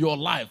going on in your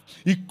life,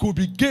 it could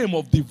be game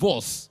of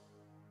divorce.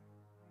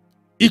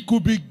 It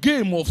could be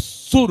game of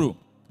sorrow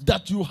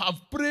that you have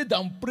prayed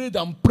and prayed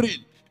and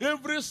prayed.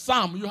 Every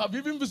psalm, you have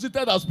even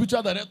visited our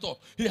spiritual director.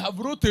 He have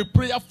wrote a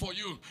prayer for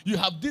you. You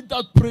have did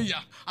that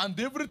prayer and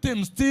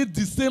everything still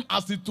the same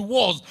as it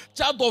was.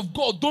 Child of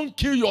God, don't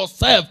kill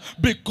yourself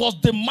because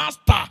the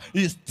master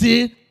is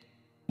still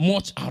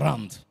much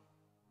around.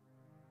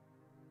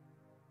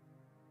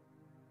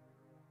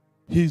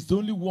 He's the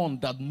only one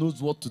that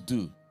knows what to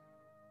do.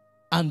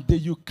 And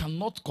you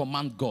cannot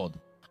command God.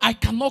 I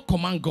cannot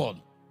command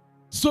God.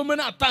 So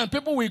many times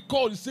people will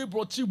call and say,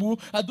 Bro Chibu,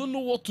 I don't know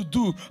what to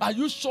do. Are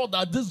you sure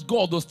that this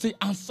God will still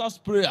answers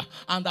prayer?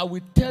 And I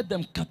will tell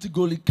them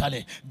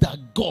categorically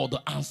that God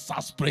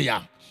answers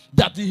prayer.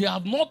 That he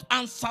have not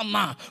answered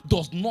now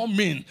does not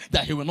mean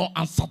that he will not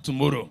answer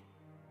tomorrow.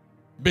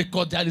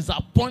 Because there is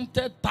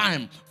appointed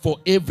time for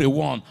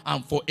everyone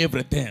and for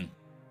everything.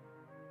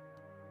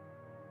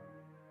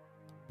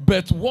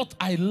 But what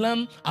I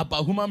learned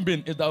about human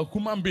being is that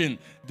human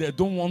beings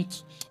don't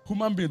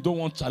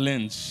want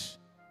challenge.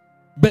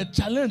 But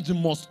challenge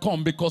must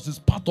come because it's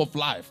part of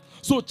life.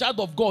 So, child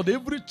of God,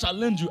 every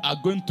challenge you are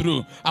going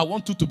through, I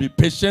want you to be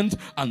patient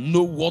and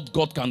know what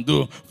God can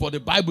do. For the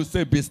Bible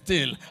says, be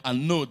still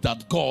and know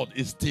that God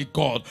is still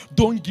God.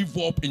 Don't give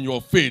up in your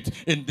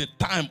faith in the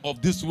time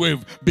of this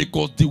wave,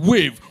 because the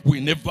wave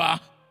will never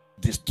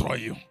destroy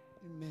you.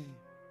 Amen.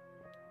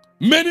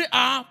 Many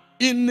are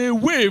in a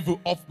wave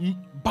of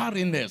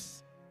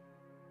barrenness.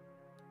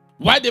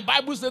 Why the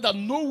Bible says that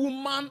no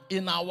woman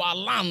in our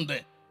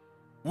land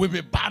will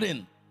be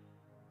barren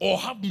or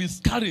have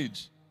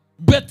miscarriage.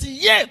 But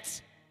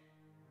yet,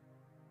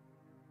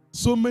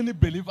 so many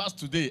believers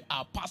today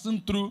are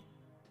passing through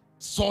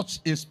such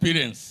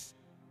experience.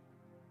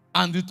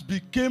 And it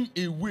became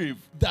a wave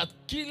that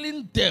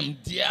killing them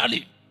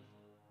dearly.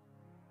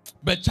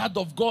 But child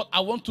of God,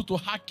 I want you to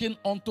hearken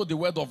unto the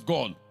word of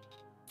God.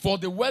 For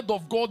the word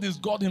of God is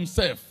God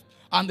himself.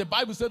 And the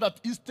Bible said that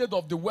instead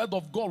of the word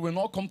of God will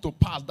not come to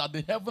pass, that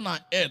the heaven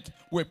and earth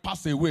will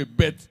pass away,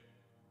 but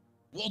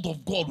word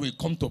of God will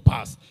come to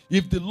pass.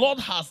 If the Lord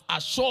has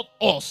assured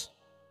us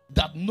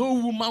that no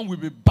woman will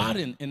be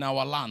barren in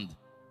our land,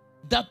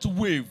 that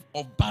wave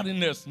of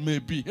barrenness may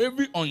be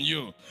heavy on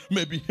you,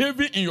 may be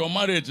heavy in your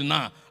marriage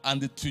now,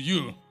 and to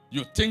you,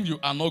 you think you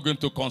are not going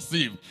to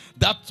conceive.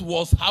 That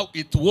was how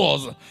it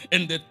was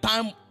in the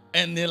time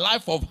and the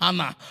life of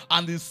Hannah,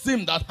 and it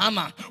seemed that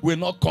Hannah will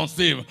not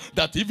conceive,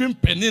 that even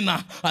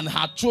Peninnah and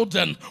her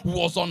children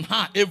was on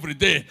her every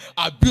day,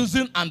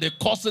 abusing and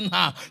cursing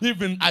her.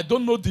 Even, I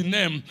don't know the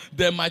name,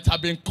 they might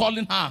have been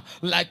calling her.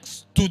 Like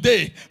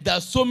today,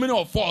 that so many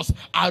of us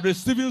are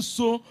receiving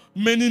so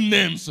many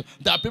names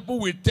that people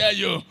will tell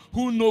you,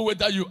 who know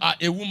whether you are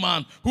a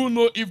woman, who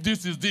know if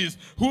this is this,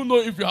 who know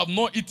if you have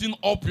not eaten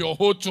up your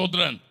whole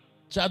children.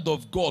 Child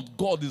of God,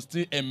 God is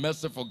still a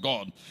merciful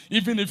God.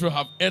 Even if you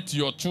have ate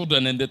your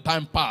children in the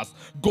time past,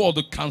 God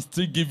can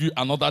still give you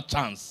another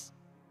chance.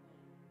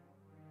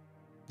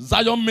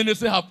 Zion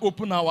Ministry have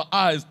opened our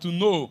eyes to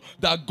know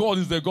that God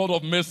is a God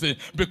of mercy.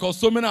 Because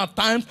so many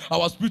times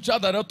our spiritual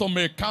director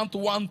may count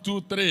 1,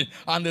 2, 3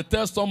 and they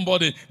tell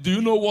somebody, do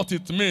you know what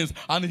it means?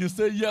 And he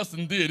say, yes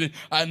indeed,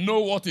 I know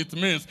what it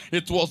means.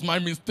 It was my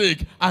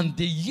mistake. And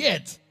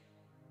yet,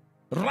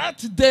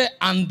 right there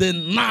and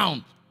then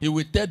now, he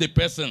will tell the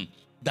person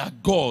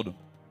that God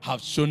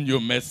has shown you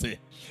mercy.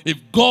 If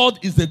God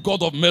is a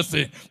God of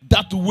mercy,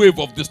 that wave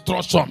of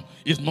destruction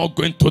is not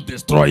going to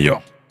destroy you.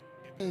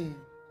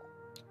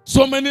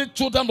 So many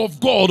children of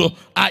God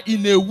are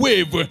in a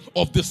wave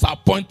of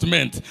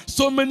disappointment.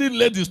 So many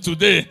ladies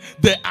today,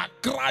 they are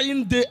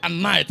crying day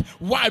and night.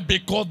 Why?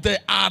 Because they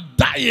are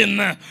dying.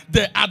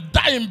 They are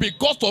dying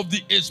because of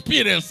the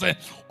experience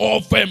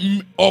of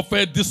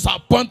a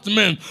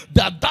disappointment,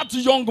 that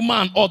young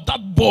man or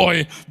that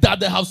boy that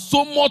they have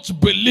so much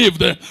believed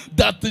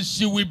that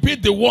she will be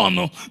the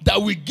one that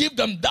will give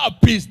them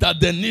that peace that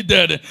they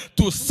needed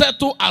to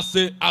settle as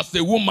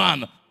a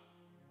woman.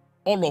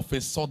 All of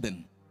a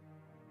sudden,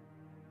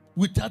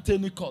 without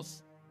any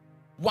cause.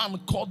 One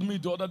called me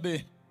the other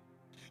day.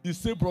 He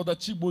said, Brother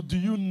Chibo, do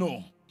you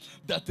know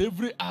that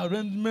every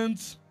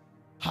arrangement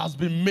has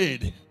been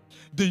made?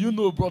 Do you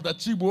know, Brother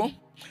Chibo,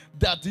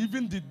 that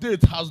even the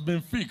date has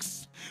been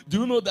fixed? Do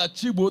you know that,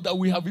 Chibo, that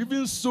we have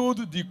even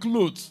sold the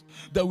clothes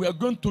that we are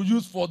going to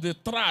use for the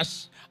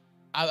trash?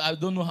 I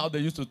don't know how they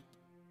used to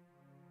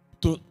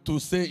to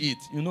say it.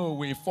 You know,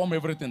 we form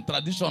everything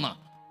traditional.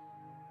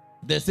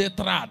 They say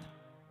trad.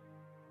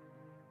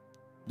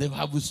 They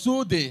have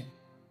sewed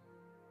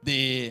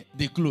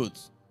the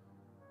clothes.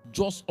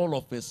 Just all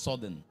of a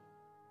sudden,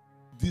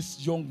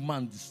 this young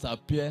man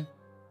disappeared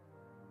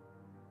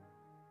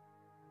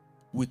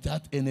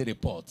without any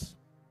report.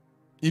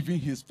 Even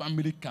his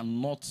family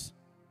cannot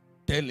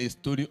tell a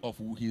story of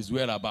his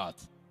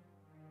whereabouts.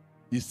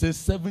 He says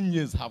 7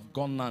 years have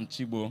gone now,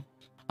 Chibo,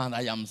 and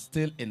I am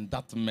still in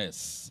that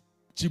mess.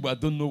 Chibo, I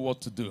don't know what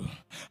to do.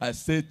 I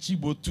say,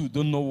 Chibo too,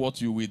 don't know what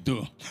you will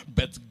do.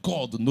 But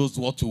God knows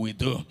what you will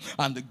do.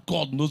 And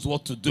God knows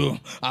what to do.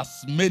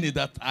 As many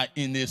that are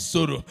in a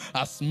sorrow,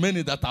 as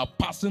many that are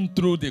passing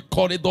through the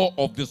corridor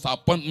of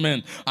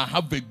disappointment, I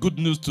have a good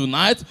news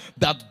tonight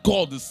that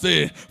God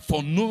say,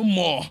 for no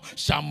more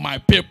shall my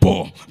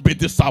people be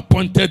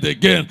disappointed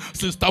again.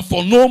 Sister,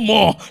 for no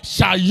more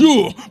shall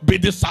you be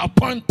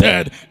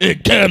disappointed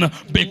again,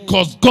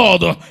 because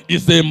God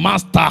is a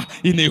master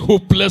in a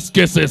hopeless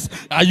cases.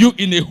 Are you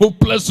in a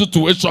hopeless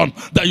situation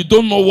that you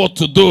don't know what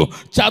to do?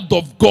 Child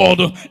of God,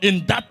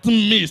 in that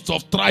midst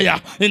of trial,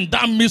 in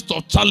that midst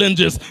of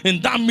challenges,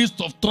 in that midst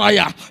of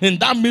trial, in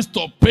that midst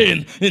of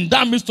pain, in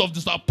that midst of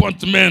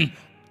disappointment,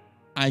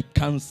 I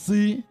can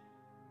see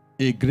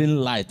a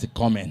green light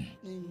coming.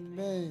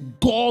 Amen.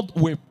 God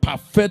will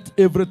perfect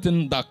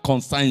everything that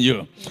concerns you.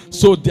 Amen.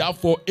 So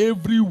therefore,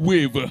 every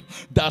wave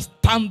that's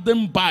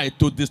standing by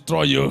to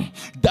destroy you,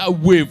 that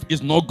wave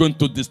is not going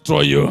to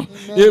destroy you. Amen.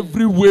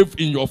 Every wave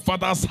in your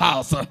father's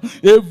house,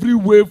 every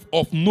wave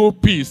of no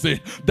peace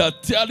that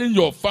tearing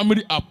your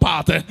family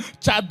apart,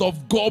 child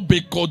of God,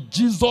 because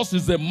Jesus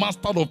is a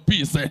master of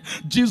peace,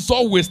 Jesus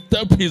will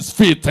step his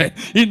feet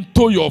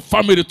into your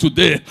family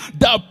today.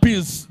 That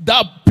peace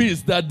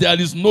that there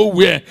is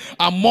nowhere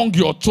among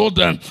your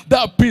children,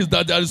 that peace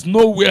that there is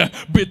nowhere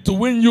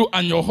between you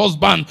and your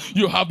husband.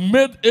 You have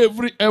made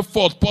every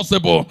effort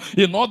possible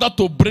in order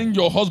to bring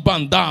your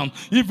husband down.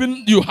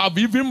 You have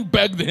even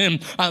begged him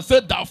and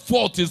said that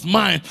fault is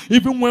mine,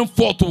 even when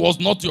fault was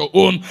not your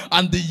own,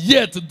 and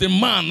yet the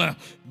man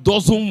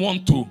doesn't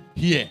want to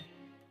hear.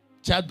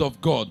 Child of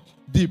God,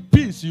 the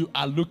peace you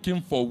are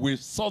looking for will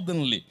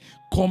suddenly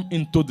come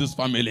into this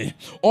family.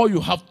 All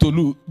you have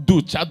to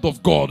do, child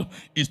of God,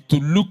 is to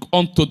look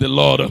unto the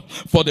Lord.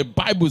 For the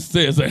Bible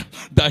says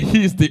that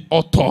he is the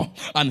author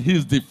and he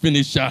is the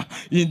finisher.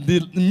 In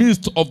the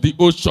midst of the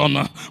ocean,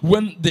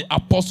 when the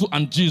apostle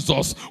and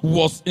Jesus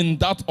was in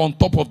that on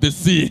top of the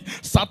sea,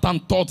 Satan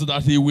thought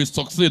that he will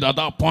succeed at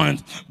that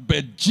point.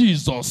 But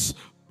Jesus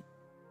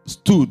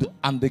stood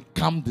and they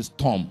calmed the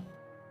storm.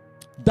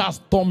 That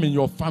storm in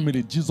your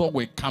family, Jesus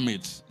will calm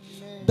it.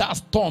 That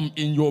storm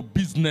in your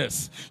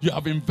business, you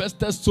have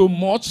invested so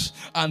much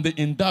and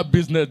in that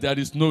business there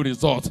is no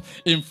result.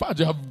 In fact,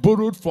 you have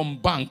borrowed from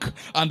bank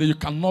and you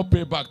cannot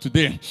pay back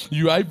today.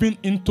 You are even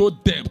into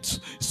debt,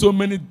 so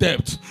many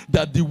debts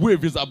that the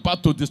wave is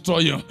about to destroy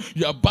you.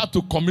 You are about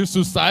to commit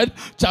suicide.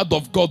 Child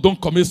of God, don't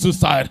commit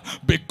suicide,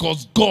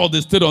 because God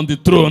is still on the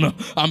throne.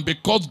 And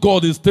because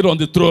God is still on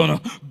the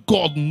throne,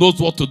 God knows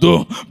what to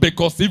do.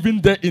 Because even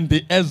there in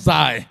the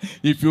exile,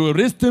 if you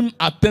listen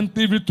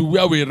attentively to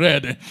where we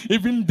read,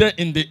 even there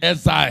in the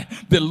exile,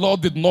 the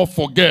Lord did not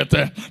forget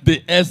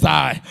the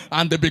exile.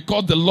 And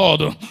because the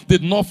Lord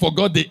did not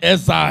forget the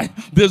exile,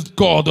 this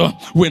God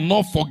will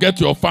not forget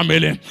your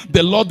family.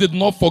 The Lord did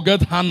not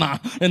forget Hannah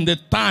in the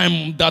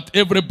time that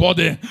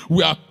everybody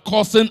were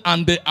cursing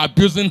and they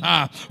abusing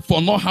her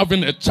for not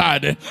having a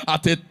child.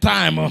 At a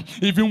time,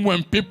 even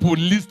when people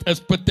least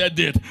expected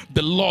it,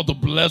 the Lord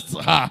blessed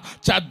her.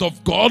 Child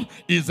of God,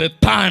 is a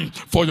time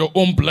for your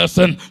own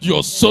blessing.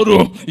 Your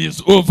sorrow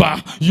is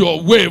over.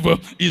 Your wave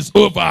is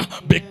over,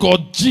 because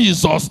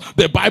Jesus,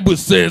 the Bible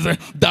says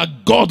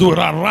that God will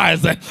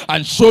arise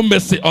and show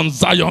mercy on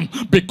Zion,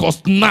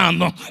 because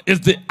now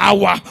is the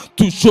hour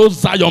to show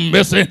Zion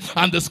mercy.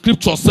 And the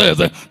scripture says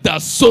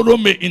that sorrow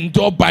may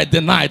endure by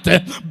the night,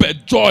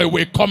 but joy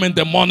will come in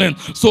the morning.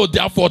 So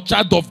therefore,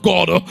 child of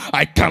God,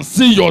 I can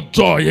see your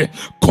joy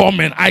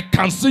coming. I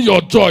can see your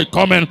joy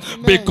coming.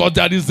 Amen. Because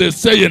there is a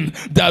saying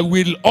that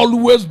will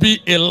always be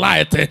a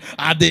light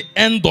at the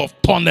end of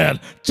tunnel.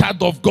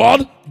 Child of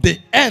God, the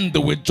end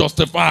will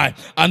justify,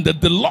 and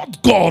the Lord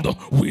God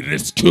will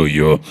rescue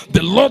you.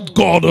 The Lord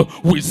God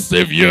will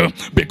save you,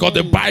 because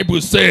the Bible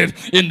said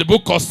in the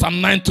book of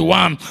Psalm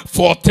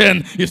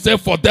 91:14, he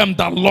said, for them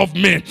that love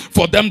me,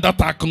 for them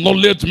that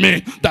acknowledge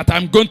me, that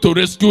I'm going to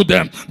rescue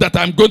them, that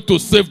I'm going to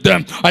save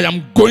them, I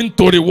am going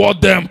to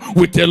reward them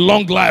with a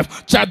long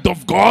life. Child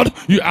of God,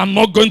 you are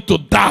not going to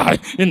die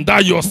in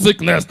that your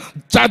sickness.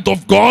 Child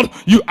of God,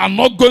 you are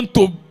not going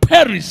to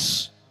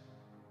perish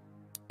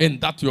in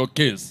that your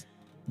case.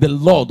 The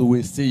Lord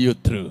will see you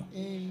through.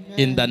 Amen.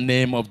 In the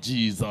name of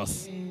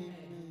Jesus.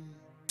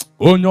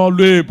 Onye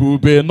olu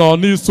ebube nọ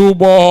n'isi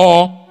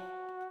ụgbọ.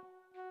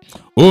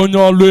 Onye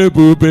olu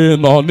ebube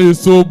nọ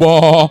n'isi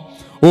ụgbọ.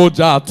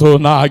 Ụjọ atụ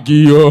na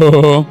gị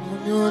o.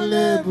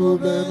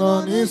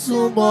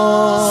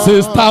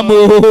 Sister mo.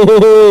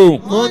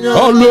 Onye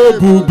olu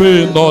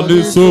ebube nọ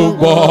n'isi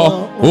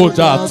ụgbọ.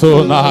 ụjọ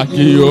atụ na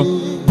gị o.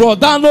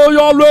 Brother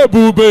n'onye ọlụ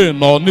ebube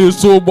nọ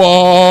n'isi ụgbọ.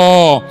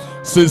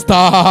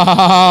 Sister,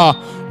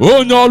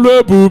 onye ọlụ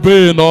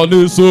ebube nọ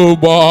n'isi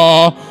ụgbọ.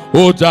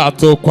 Ụjọ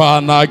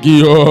atụkwa na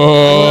gị o.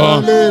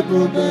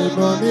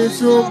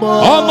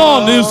 Ọ nọ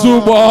n'isi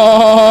ụgbọ.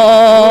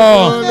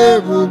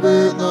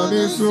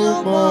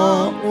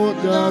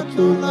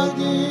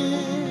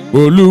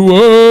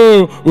 Oluwo,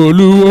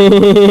 Oluwo,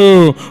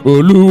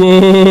 Oluwo,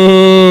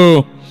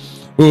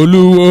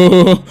 Oluwo,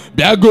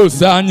 bịa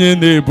gosi anyị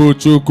n'ebu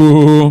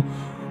Chukwu.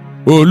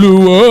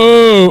 Oluwo,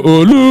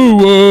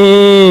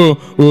 Oluwo,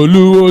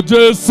 Oluwo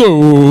Jesu.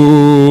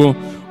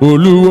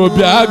 Oluwo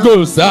bịa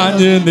gosi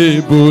anyị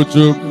n'ebu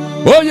Chukwu.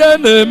 Onye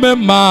na-eme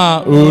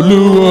mma.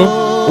 Oluwo,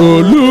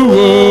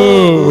 Oluwo,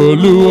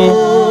 Oluwo.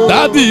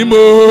 Daddy mo.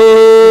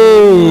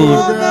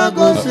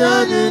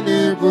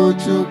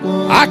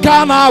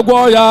 Aka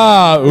na-agwọ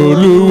ya.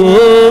 Oluwo,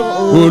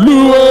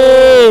 Oluwo,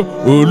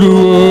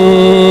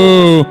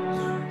 Oluwo,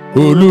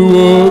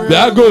 Oluwo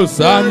bịa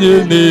gosi anyị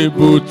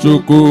n'ebu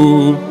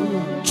Chukwu.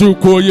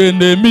 Chukwu onye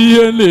na-eme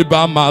ihe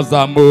n'ịba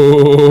maza mo.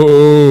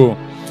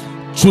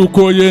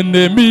 Chukwu onye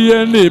na-eme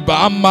ihe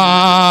n'ịba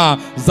ma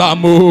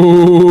zamo.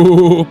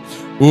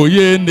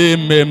 Onye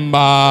na-eme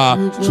mma.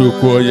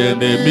 Chukwu onye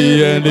na-eme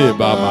ihe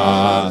n'ịba ma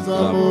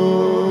zamo.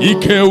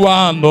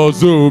 Ikewa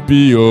n'ọzọ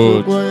obi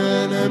o.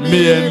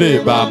 Ihe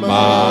n'ịba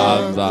ma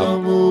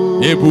zamo.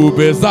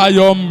 Ebube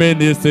Zion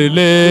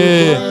menisele.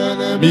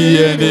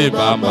 Ihe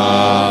n'ịba ma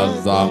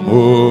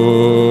zamo.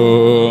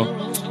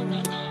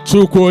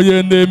 Chukwu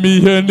onye na-eme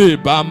ihe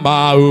n'ịba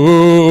ma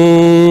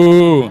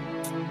o.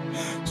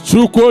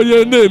 Chukwu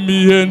onye na-eme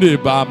ihe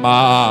n'ịba ma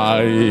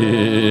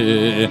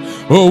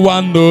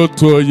ụwa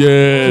n'otu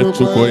onye.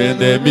 Chukwu onye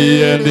na-eme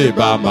ihe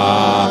n'ịba ma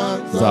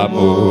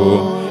zamo.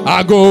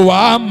 Agụwa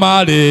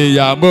amarị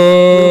ya mo.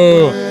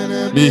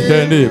 Ihe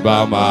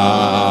n'ịba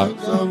ma.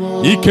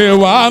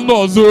 Ikewa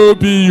n'ọzọ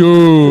obi yo.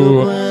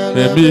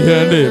 Eme ihe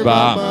n'ịba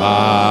ma.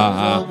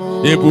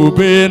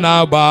 Ebube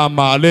na-agba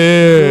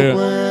male.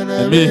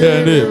 Eme ihe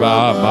n'ịba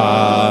ma.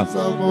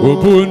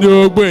 Obunye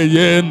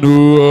ogbenye nu.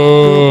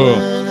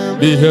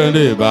 Ihe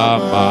n'ịba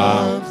ma.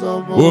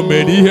 O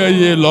mere ihe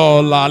yile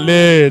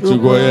ọlale.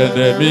 Chukwu onye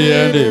na-eme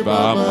ihe n'ịba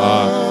ma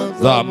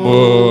zamo.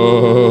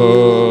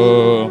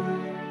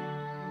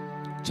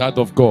 Child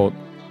of God,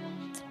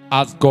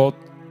 ask God,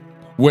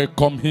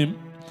 welcome him.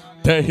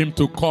 Tell him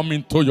to come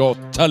into your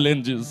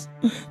challenges.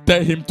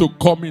 Tell him to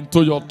come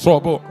into your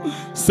trouble.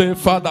 Say,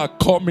 Father,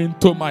 come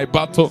into my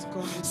battle.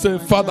 Say,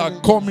 Father,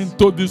 come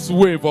into this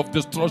wave of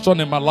destruction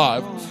in my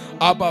life.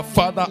 Abba,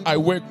 Father, I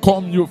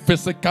welcome you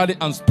physically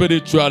and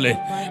spiritually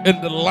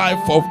in the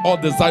life of all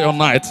the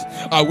Zionites.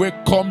 I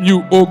welcome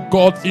you, oh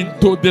God,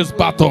 into this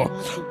battle.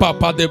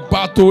 Papa, the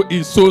battle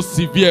is so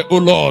severe, oh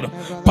Lord.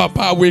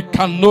 Papa, we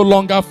can no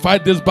longer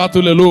fight this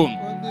battle alone.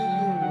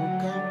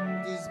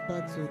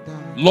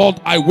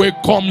 Lord, I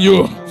welcome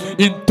you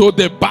into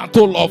the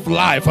battle of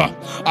life.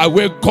 I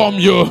welcome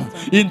you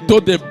into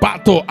the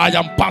battle I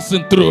am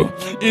passing through,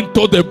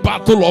 into the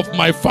battle of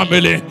my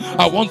family.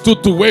 I want you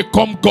to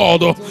welcome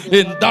God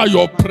in that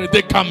your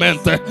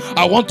predicament.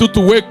 I want you to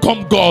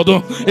welcome God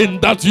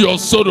in that your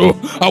sorrow.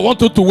 I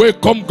want you to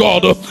welcome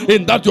God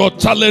in that your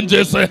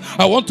challenges.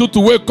 I want you to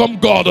welcome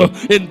God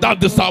in that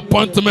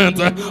disappointment.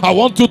 I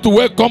want you to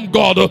welcome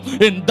God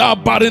in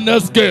that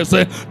barrenness case.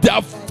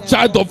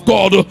 Child of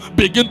God,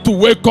 begin to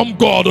welcome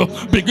God.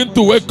 Begin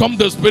to welcome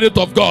the Spirit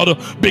of God.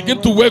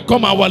 Begin to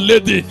welcome Our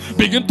Lady.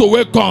 Begin to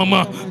welcome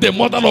the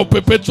Mother of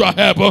Perpetual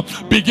Help.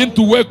 Begin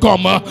to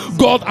welcome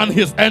God and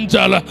His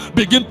angel.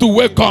 Begin to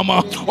welcome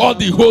all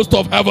the host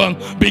of heaven.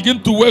 Begin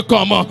to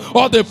welcome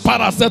all the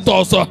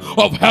paracetors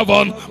of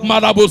heaven.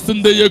 Marabo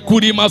sunde ye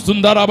kurima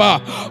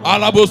sundaraba.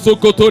 Arabo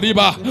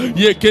sokotoriba.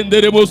 Ye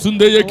kenderebo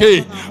sunde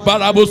yeke.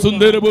 Barabo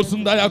sunderebo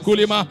sundaya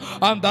kulima.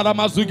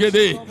 Andarama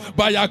sugede.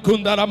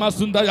 Bayakundarama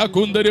sundaya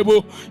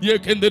kunderebo. Ye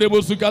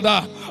kenderebo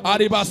sukada.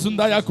 Ariba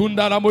sundaya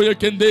kundaramo ye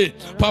kende.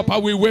 Papa,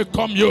 we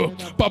welcome you.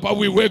 Papa,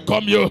 we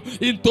welcome you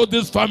into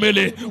this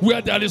family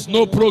where there is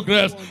no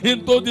progress.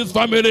 Into this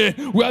family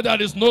where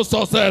there is no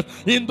success.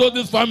 Into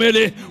this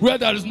family where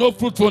there is no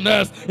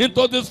fruitfulness.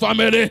 Into this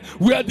family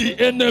where the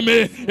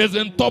enemy is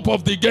in top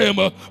of the game.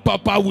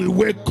 Papa, we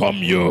welcome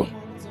you.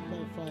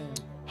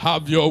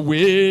 Have your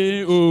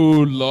way,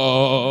 oh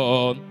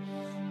Lord,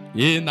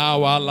 in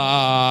our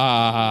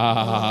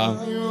life.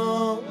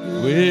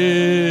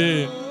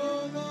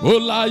 O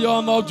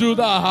Lion of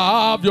Judah,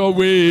 have your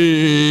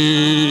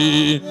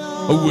way.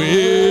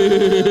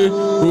 Way,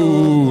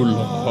 oh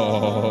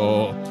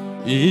Lord,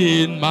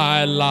 in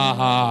my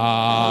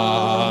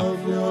life.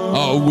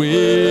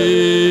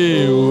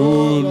 Away,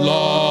 oh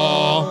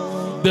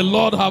Lord. The The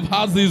Lord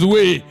has his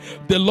way.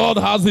 The Lord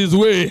has his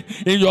way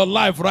in your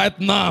life right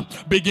now.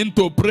 Begin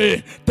to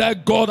pray. Tell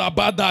God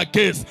about that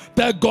case.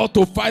 Tell God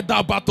to fight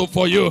that battle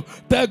for you.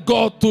 Tell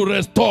God to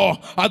restore.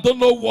 I don't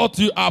know what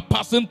you are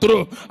passing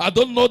through. I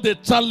don't know the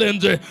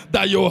challenge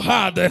that you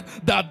had.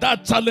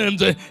 That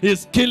challenge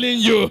is killing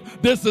you.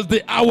 This is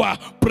the hour.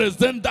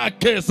 Present that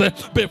case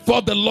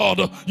before the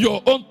Lord.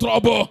 Your own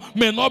trouble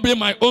may not be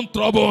my own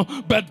trouble,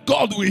 but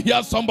God will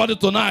hear somebody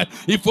tonight.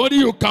 If only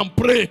you can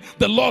pray,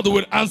 the Lord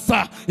will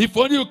answer. If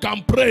only you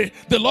can pray,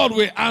 the Lord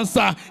will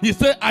answer. He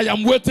said, I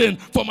am waiting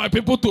for my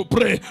people to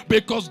pray,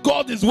 because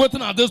God is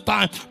waiting at this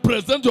time.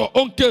 Present your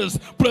own case.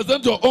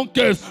 Present your own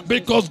case,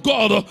 because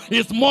God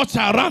is much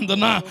around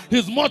now.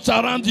 He's much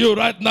around you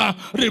right now.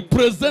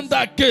 Represent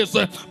that case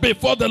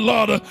before the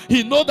Lord.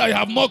 He knows that you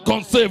have not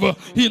conceived.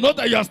 He knows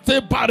that you are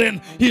still barren.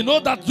 He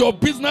knows that your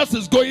business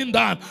is going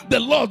down. The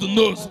Lord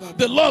knows.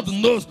 The Lord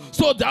knows.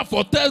 So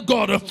therefore, tell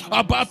God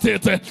about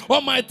it.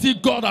 Almighty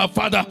God, our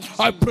Father,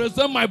 I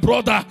present my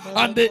brother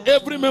and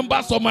every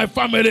members of my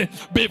family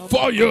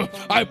before you.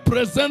 I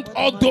present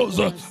all those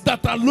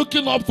that are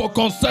looking up for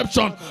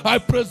conception. I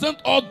present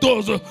all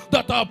those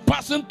that are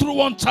passing through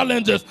one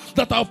challenges,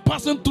 that are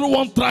passing through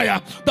one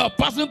trial, that are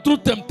passing through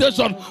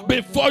temptation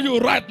before you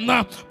right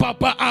now.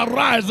 Papa,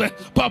 arise.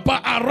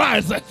 Papa,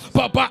 arise.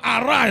 Papa,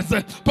 arise.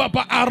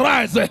 Papa,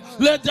 arise.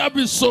 Let there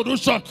be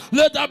solution.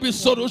 Let there be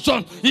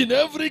solution in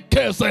every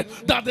case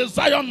that the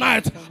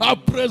Zionites are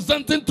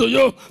presenting to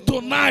you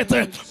tonight.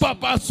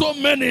 Papa, so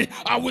many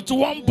are with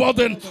one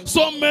burden.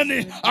 So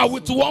many are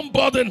with one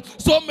burden.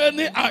 So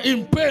many are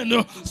in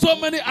pain. So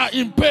many are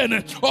in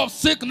pain of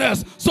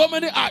sickness. So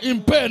many are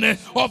in pain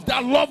of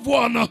their loved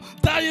one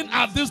dying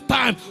at this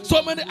time.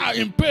 So many are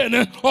in pain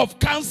of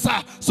cancer.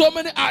 So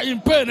many are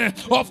in pain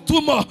of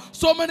tumor.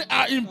 So many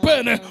are in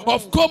pain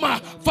of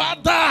coma.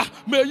 Father,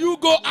 may you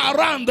go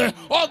around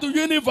all the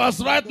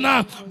universe right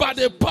now by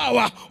the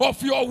power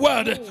of your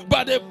word,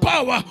 by the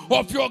power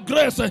of your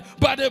grace,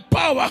 by the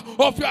power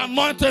of your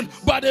anointing,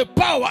 by the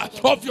power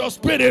of your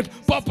spirit.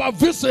 Papa,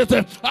 visit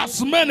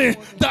as many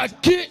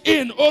that key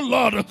in, oh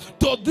Lord,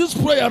 to this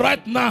prayer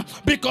right now,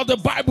 because the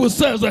Bible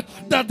says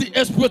that the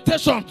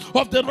expectation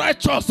of the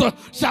righteous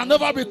shall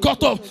never be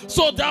cut off.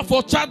 So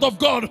therefore, child of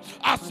God,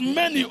 as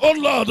many, oh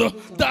Lord,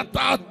 that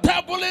are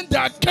tabling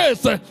their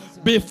case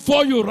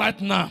before you right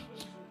now,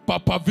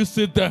 Papa,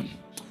 visit them.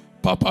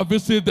 Papa,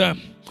 visit them.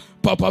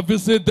 Papa,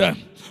 visit them.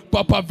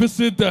 Papa,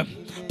 visit them.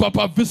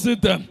 Papa,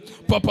 visit them.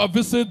 Papa,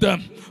 visit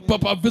them.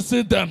 Papa,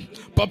 visit them.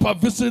 Papa,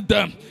 visit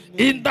them.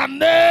 In the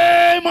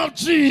name of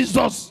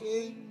Jesus.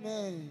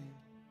 Amen.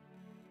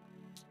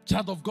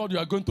 Child of God, you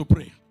are going to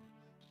pray.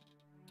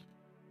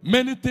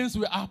 Many things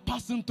we are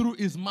passing through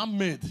is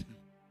man-made.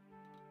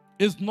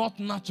 It's not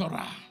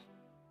natural.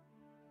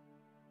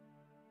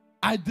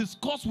 I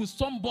discussed with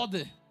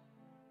somebody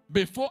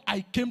before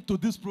I came to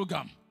this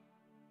program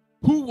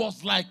who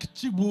was like,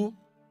 Chibu,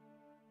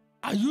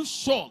 are you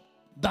sure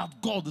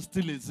that God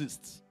still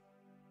exists?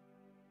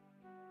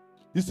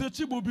 He said,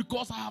 Chibu,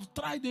 because I have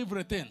tried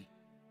everything.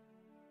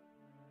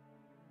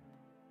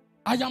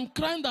 I am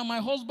crying that my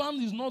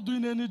husband is not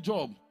doing any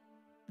job,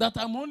 that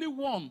I'm only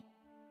one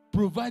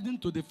providing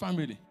to the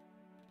family.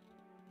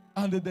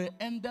 And they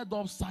ended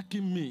up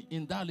sacking me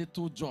in that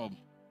little job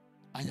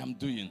I am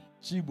doing.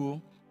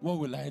 Chibu, what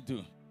will I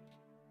do?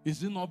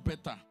 Is it not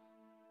better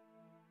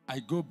I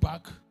go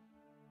back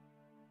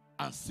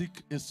and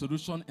seek a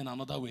solution in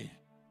another way?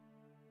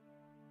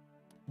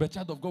 But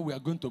child of God, we are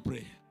going to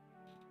pray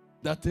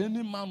that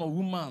any man or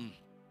woman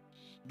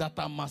that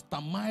are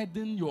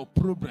masterminding your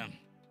problem,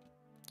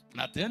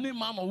 that any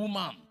man or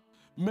woman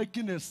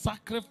making a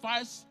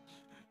sacrifice,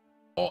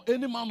 or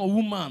any man or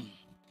woman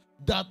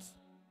that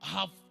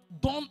have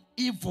done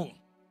evil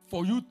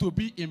for you to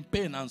be in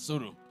pain and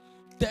sorrow,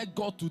 tell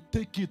God to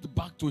take it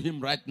back to him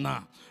right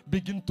now.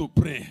 Begin to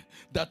pray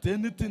that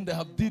anything they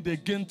have did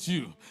against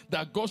you,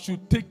 that God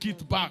should take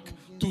it back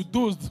to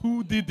those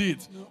who did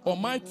it.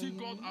 Almighty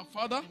God, our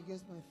Father,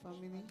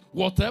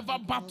 whatever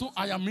battle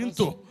I am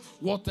into,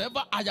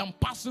 whatever I am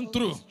passing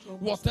through,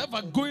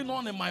 whatever going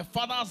on in my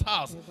father's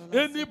house,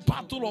 any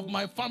battle of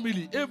my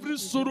family, every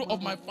sorrow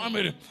of my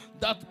family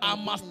that are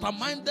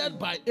masterminded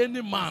by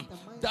any man,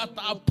 that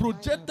are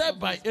projected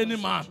by any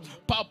man,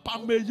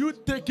 Papa, may you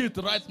take it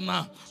right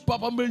now.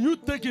 Papa, may you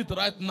take it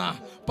right now.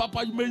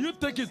 Papa, may you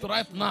take it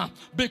right now,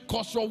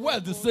 because your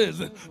word says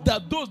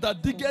that those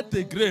that dig at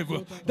a grave,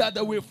 that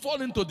they will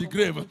fall into the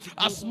grave.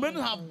 As many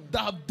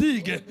that have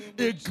dig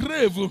a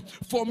grave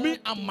for me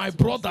and my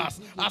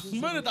brothers, as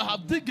many that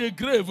have dig a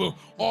grave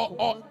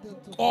or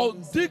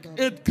dig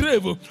a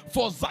grave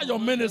for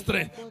Zion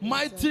ministry,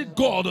 mighty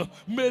God,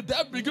 may they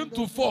begin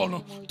to fall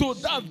to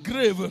that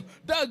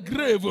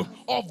grave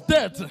of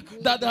death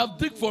that they have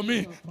dig for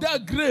me,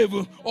 that grave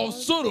of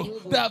sorrow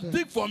they have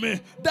dig for me,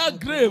 that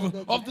grave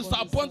of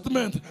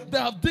disappointment they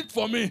have dig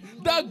for me,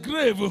 that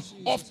grave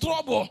of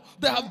trouble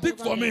they have dig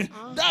for me,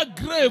 that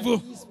grave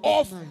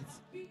of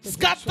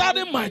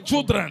scattering my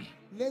children.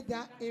 Let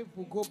that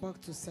evil go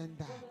back to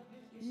sender.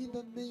 In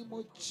the name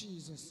of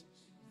Jesus.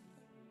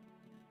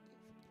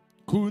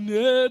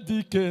 kunye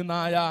dike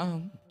na ya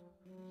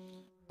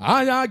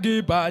anya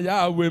gị ba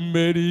ya wee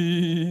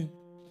mmeri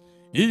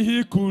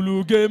ihe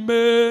kwuru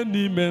ga-eme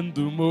n'ime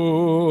ndụ m.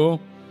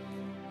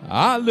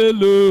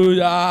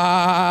 Hallelujah.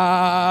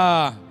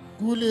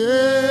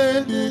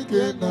 Kunye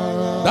dike na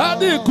ya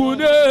Daddy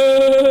kunye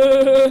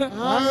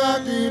anya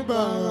gị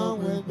bara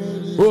wee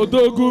mmeri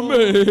odogwu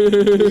me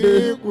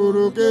ihe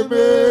kwuru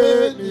ga-eme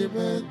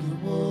n'ime ndụ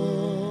m.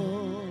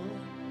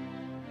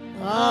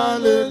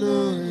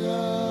 Hallelujah.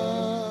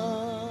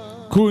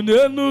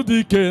 Kunye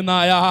dike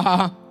na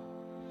ya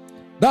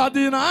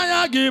Daddy na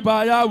anya gị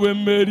ba ya wee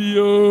mmeri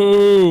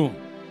o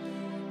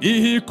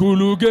ihe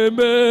kwuru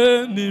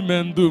ga-eme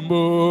n'ime ndụ m.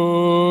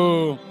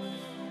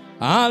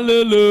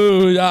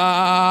 Hallelujah.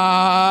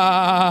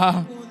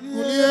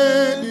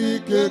 Kunye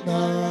dike na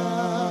ya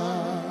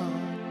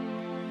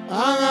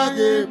anya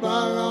gị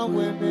bara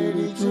wee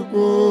mmeri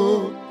Chukwu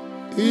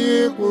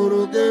ihe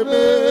kwuru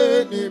ga-eme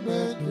n'ime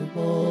ndụ m.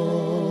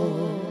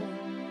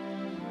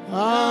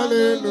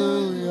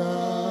 Hallelujah.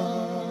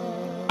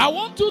 I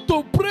want you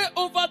to pray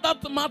over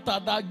that matter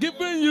that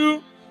giving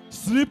you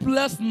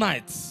sleepless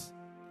nights.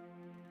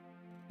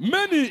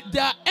 Many,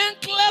 their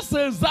endless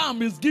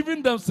exam is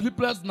giving them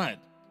sleepless night.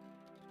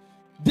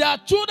 Their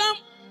children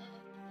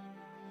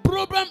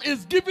problem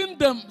is giving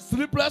them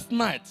sleepless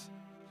night.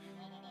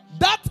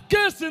 That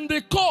case in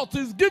the court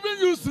is giving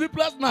you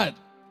sleepless night.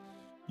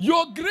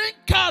 Your green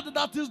card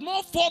that is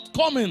not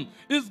forthcoming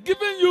is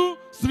giving you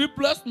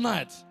sleepless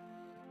night.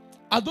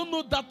 I don't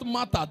know that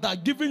matter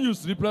that giving you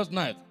sleepless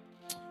night.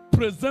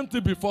 Present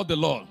it before the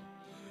Lord.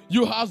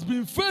 You have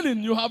been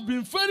failing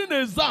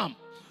exam.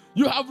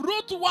 You have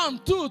wrote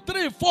 1, 2,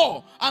 3,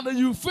 4, and then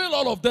you fail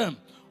all of them.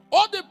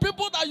 All the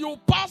people that you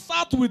pass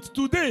out with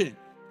today,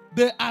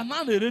 they are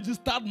now a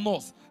registered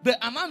nurse. They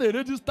are now a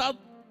registered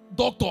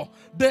doctor.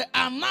 They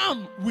are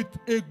now with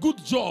a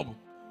good job,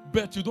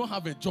 but you don't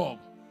have a job.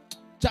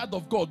 Child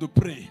of God, to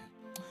pray.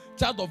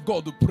 Child of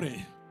God, to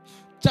pray.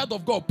 Child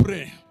of God,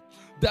 pray.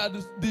 That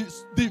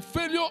the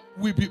failure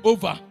will be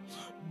over.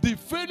 The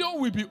failure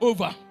will be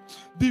over.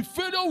 The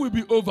failure will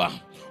be over.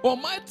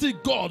 Almighty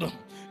God,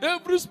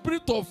 every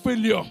spirit of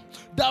failure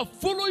that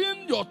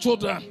following your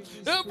children,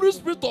 every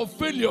spirit of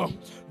failure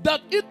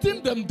that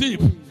eating them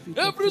deep,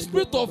 every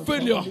spirit of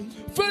failure,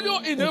 failure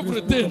in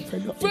everything,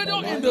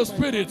 failure in the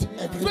spirit,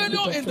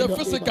 failure in the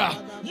physical,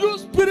 you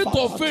spirit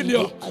of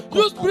failure,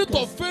 you spirit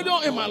of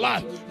failure in my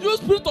life, you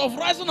spirit of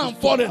rising and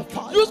falling,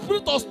 you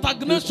spirit of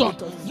stagnation,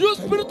 you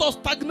spirit of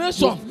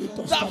stagnation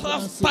that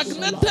has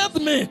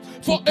stagnated me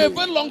for a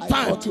very long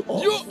time,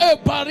 you a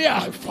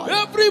barrier,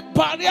 every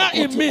barrier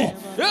in me,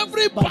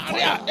 every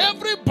barrier,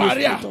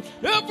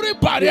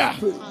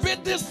 be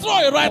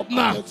destroyed right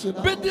now,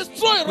 be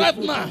destroyed right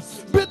now,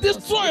 be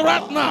destroyed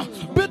right now,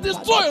 be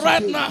destroyed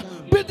right now,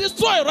 be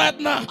destroyed right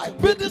now,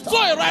 be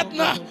destroyed right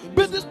now,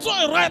 be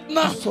destroyed right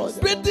now,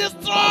 be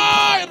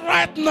destroyed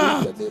right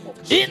now,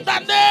 in the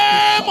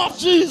name of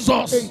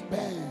Jesus.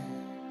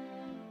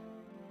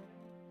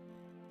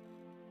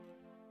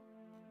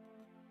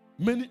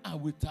 Many are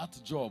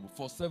without job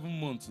for 7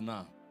 months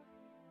now.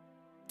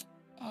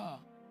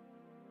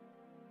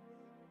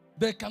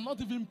 They cannot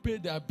even pay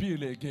their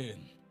bill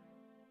again.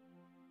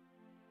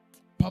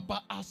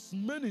 Papa, as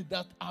many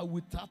that are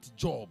without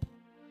job,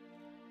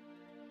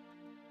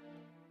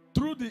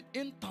 through the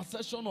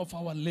intercession of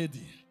Our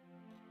Lady,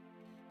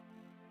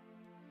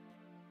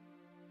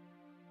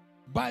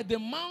 by the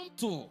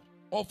mantle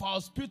of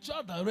our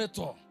spiritual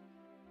director,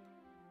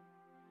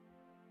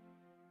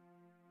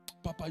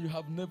 Papa, you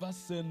have never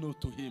said no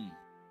to him.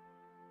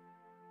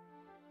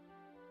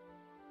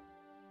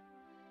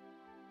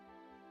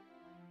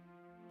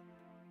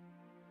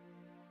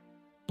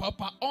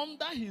 Papa,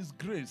 under his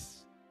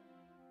grace,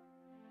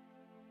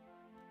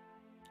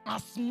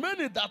 as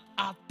many that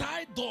are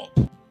tied up,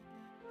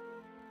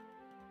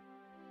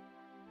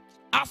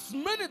 as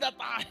many that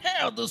are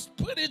held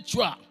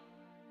spiritual,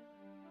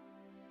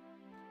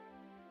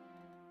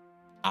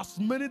 as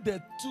many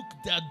that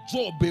took their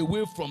job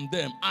away from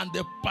them and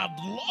they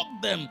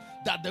padlocked them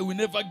that they will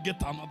never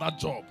get another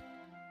job.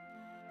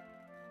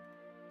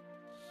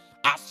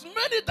 As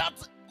many that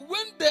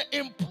when they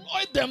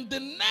employ them, the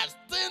next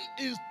thing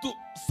is to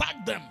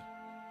sack them.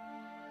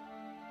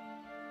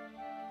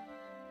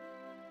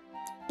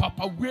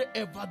 Papa,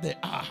 wherever they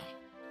are,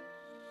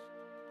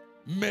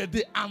 may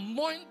the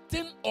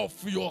anointing of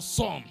your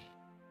Son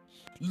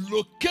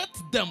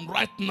locate them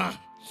right now.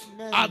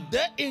 Amen. Are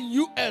they in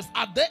US?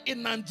 Are they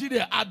in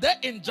Nigeria? Are they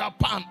in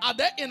Japan? Are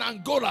they in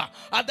Angola?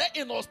 Are they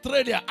in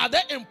Australia? Are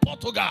they in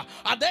Portugal?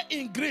 Are they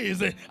in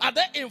Greece? Are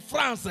they in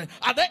France?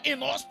 Are they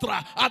in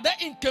Austria? Are they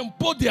in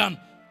Cambodia?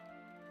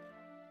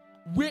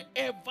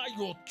 Wherever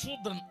your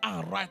children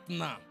are right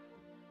now,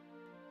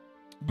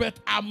 but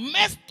are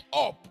messed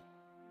up,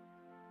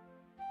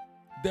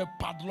 they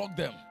padlock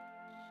them.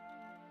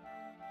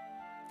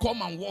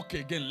 Come and walk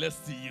again, let's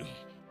see you.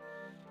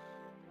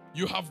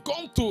 You have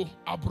gone to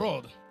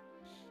abroad.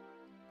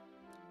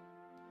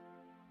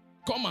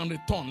 Come and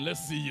return,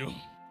 let's see you.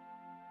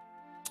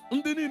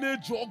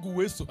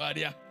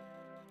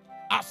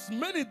 as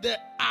many they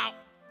are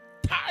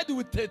tied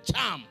with a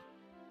charm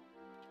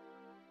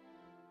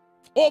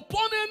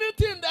upon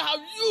anything they have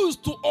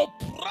used to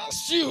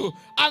oppress you,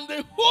 and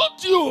they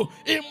hold you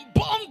in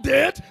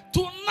bondage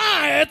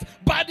tonight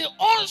by the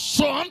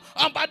unction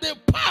and by the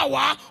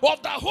power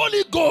of the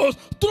Holy Ghost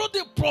through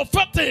the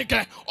prophetic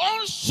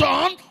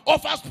unction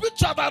of a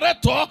spiritual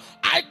director.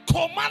 I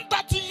command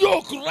that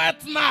yoke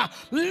right now.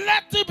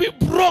 Let it be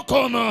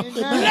broken.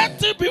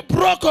 Let it be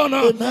broken.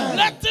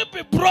 Let it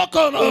be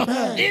broken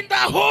in the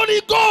Holy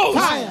Ghost.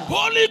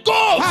 Holy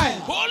Ghost.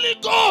 Holy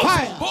Ghost.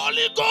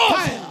 Holy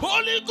Ghost.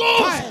 Holy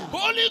Ghost.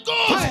 Holy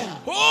Ghost,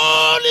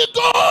 Holy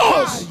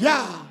Ghost,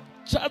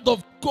 child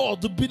of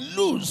God, be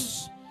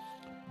loose,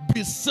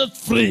 be set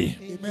free.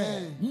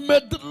 Amen. May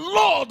the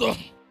Lord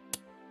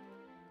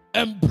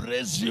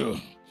embrace you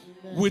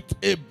with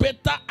a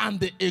better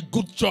and a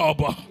good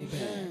job.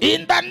 Amen.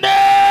 In the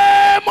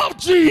name of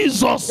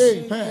Jesus.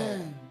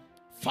 Amen.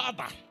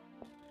 Father,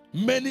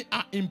 many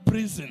are in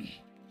prison.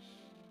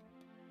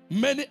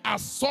 Many are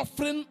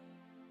suffering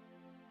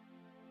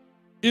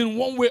in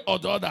one way or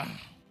the other.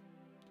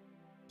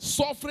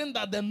 Suffering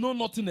that they know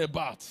nothing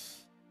about.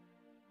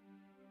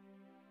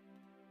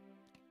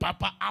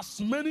 Papa, as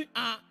many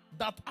are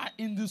that are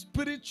in the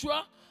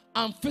spiritual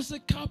and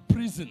physical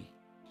prison,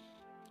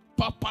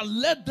 Papa,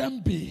 let them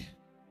be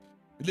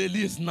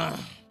released now.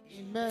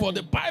 Amen. For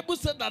the Bible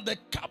said that the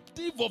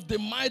captive of the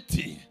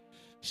mighty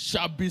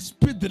shall be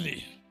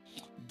speedily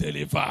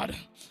delivered.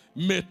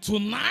 May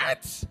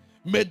tonight,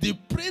 may the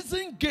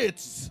prison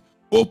gates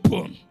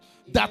open,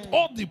 that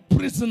all the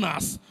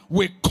prisoners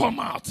will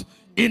come out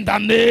in the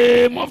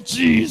name of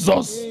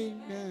Jesus.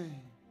 Amen.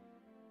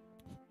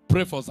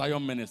 Pray for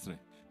Zion Ministry.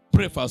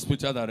 Pray for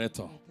spiritual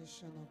director.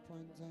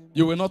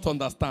 You will not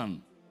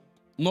understand,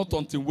 not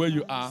until where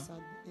you are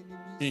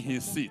in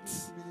his seat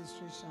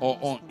or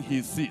on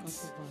his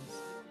seat.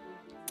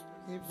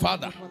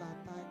 Father,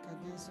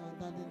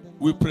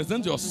 we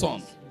present your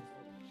son,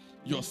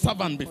 your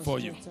servant before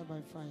you.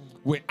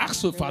 We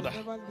ask you, Father,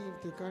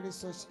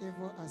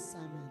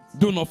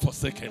 do not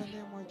forsake him.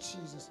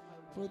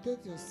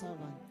 Protect your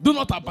servant. Do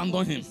not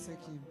abandon him.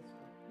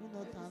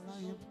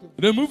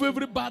 Remove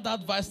every bad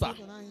advisor.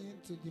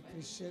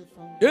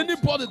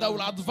 Anybody that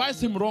will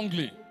advise him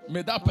wrongly,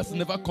 may that person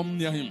never come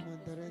near him.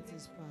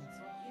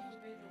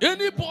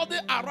 Anybody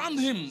around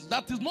him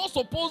that is not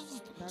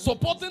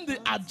supporting the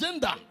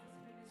agenda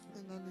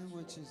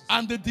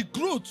and the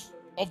growth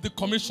of the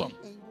commission,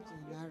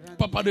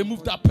 Papa,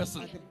 remove that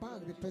person.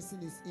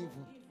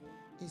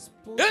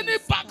 Any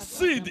back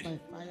seed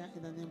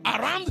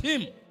around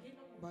him,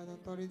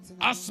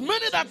 as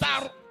many that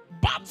are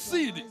bad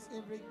seed,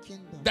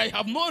 they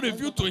have no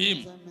review to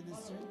him.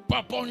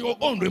 Papa, on your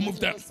own, remove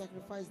them.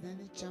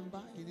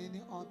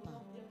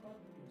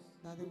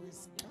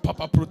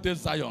 Papa, protect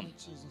Zion.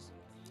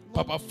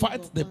 Papa,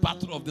 fight the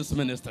battle of this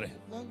ministry.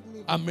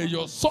 And may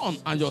your son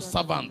and your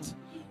servant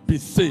be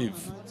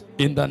saved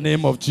in the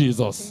name of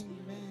Jesus.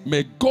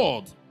 May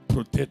God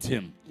protect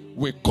him.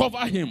 We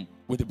cover him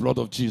with the blood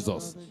of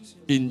Jesus.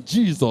 In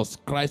Jesus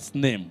Christ's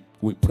name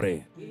we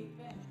pray.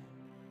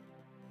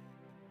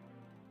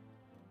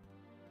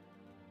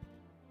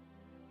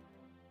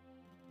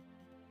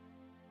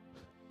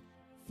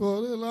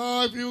 For the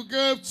life you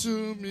gave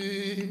to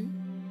me,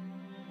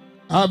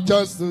 I've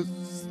just to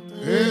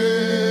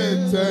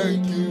say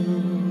thank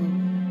you.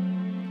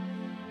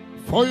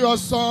 For your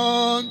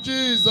son,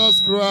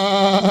 Jesus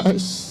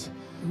Christ,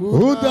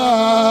 who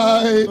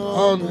died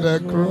on the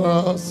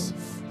cross.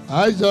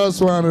 I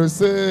just want to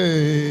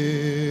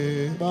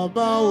say,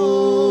 Baba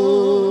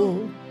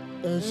O,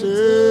 I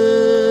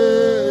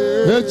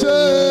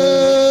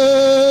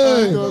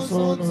just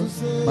want to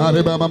say,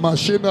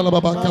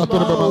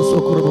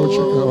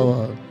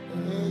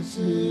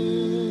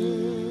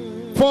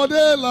 for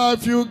the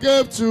life you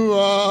gave to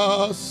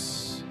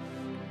us,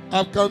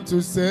 I've come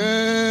to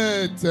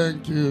say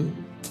thank you.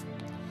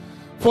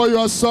 For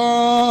your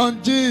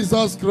son,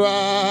 Jesus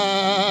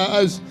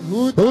Christ,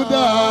 who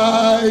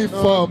died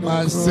for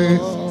my sins.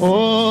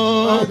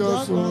 Oh, I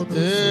just want to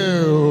say,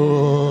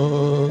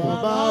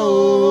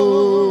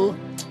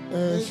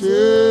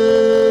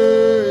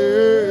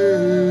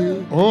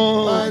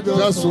 oh, I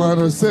just want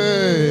to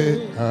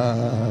say,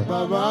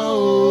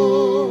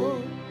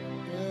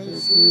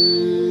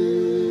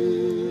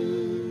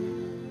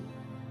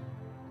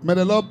 may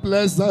the Lord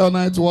bless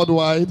Zionite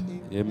worldwide.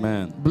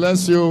 Amen.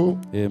 Bless you.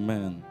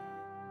 Amen.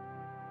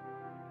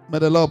 May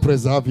the Lord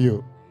preserve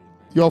you,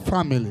 your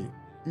family.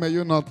 May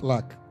you not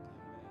lack.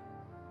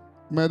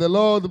 May the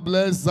Lord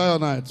bless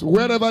Zionites.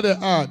 Wherever they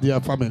are, their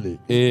family.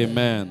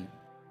 Amen.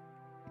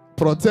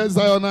 Protect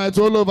Zionites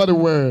all over the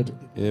world.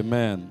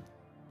 Amen.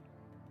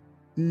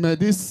 May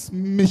this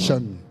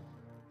mission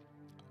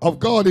of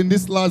God in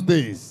these last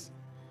days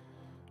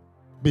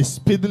be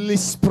speedily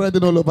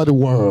spreading all over the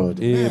world.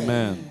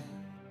 Amen.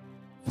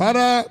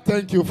 Father,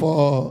 thank you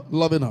for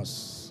loving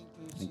us.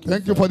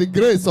 Thank you for the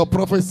grace of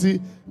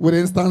prophecy with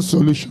instant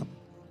solution.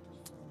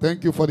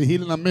 Thank you for the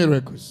healing and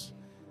miracles.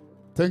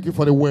 Thank you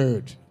for the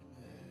word.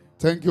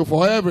 Thank you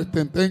for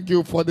everything. Thank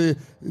you for the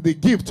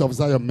gift of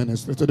Zion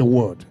Ministry to the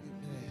world.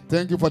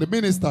 Thank you for the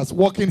ministers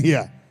working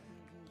here.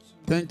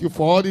 Thank you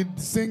for all the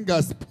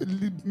singers,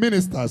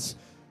 ministers,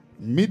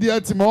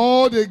 media team,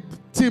 all the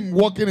team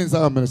working in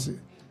Zion Ministry.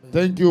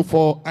 Thank you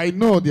for, I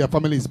know their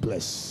family is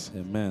blessed.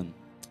 Amen.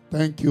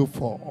 Thank you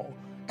for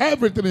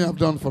everything you have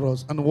done for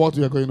us and what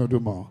we are going to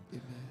do more.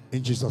 Amen.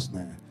 In Jesus'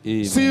 name.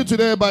 Amen. See you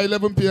today by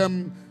 11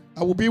 p.m.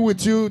 I will be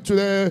with you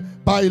today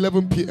by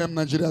 11 p.m.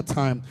 Nigeria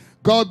time.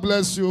 God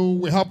bless you.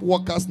 We have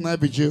Workers' Night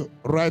Vigil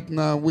right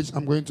now, which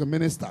I'm going to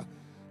minister.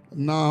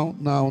 Now.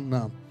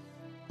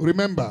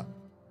 Remember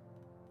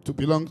to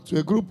belong to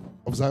a group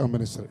of Zion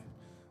Ministry.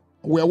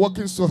 We are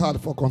working so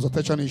hard for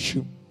consultation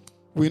issue.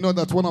 We know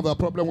that one of the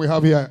problems we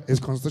have here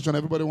is consultation.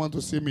 Everybody wants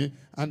to see me.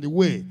 And the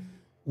way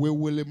we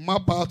will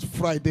map out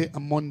Friday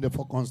and Monday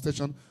for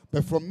consultation.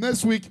 But from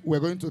next week, we're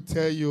going to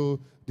tell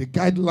you the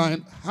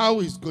guideline, how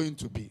it's going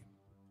to be.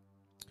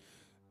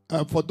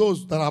 For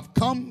those that have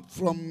come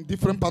from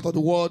different parts of the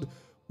world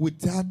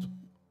without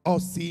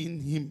us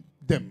seeing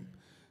them.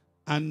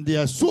 And they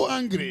are so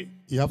angry,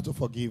 you have to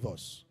forgive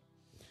us.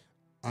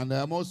 And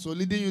I'm also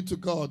leading you to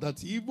God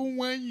that even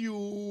when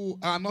you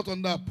are not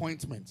under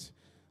appointment,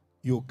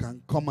 you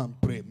can come and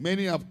pray.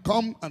 Many have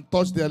come and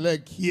touched their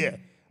leg here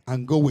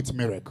and go with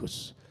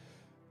miracles.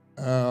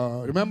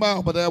 Remember,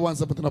 Obadiah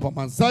 1:17 upon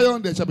Mount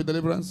Zion, there shall be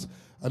deliverance,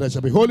 and there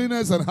shall be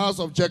holiness, and house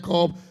of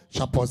Jacob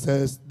shall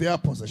possess their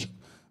possession.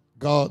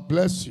 God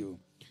bless you.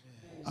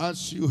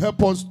 As you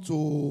help us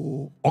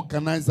to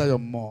organize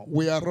Zion more,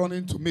 we are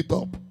running to meet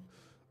up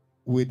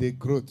with the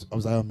growth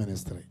of Zion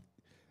Ministry.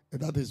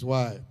 And that is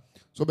why.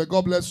 So may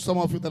God bless some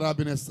of you that have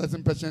been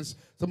exercising patience.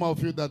 Some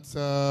of you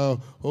that,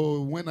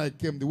 when I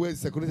came, the way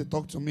security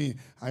talked to me,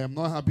 I am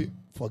not happy.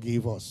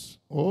 Forgive us.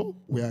 Oh,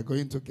 we are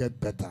going to get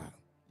better.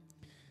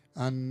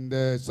 And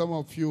some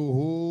of you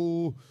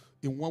who,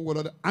 in one word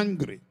or the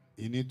angry,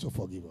 you need to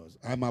forgive us.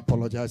 I'm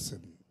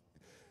apologizing.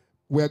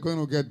 We are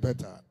going to get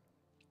better.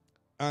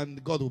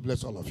 And God will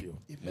bless all of you.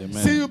 Amen.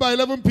 See you by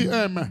 11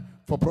 p.m.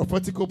 for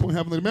Prophetic Open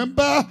Heaven.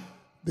 Remember,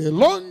 the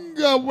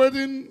longer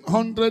wedding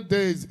 100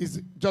 days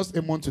is just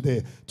a month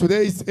today.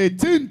 Today is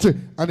 18th,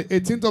 and the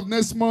 18th of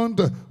next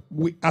month,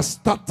 we are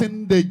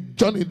starting the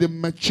journey, the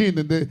machine,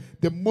 and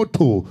the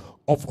motto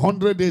of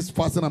 100 days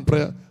fasting and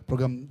prayer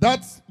program.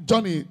 That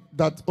journey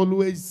that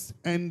always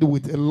ends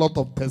with a lot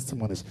of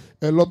testimonies,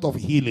 a lot of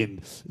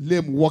healing,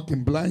 lame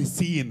walking, blind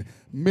seeing,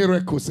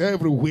 miracles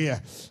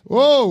everywhere.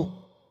 Oh,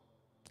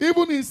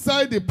 even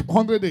inside the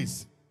 100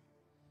 days,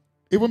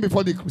 even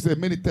before the crusade,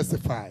 many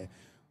testify.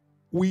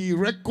 We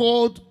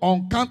record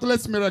on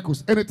countless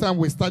miracles anytime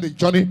we start a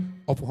journey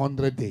of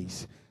 100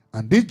 days.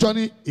 And this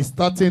journey is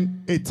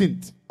starting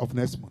 18th of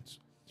next month.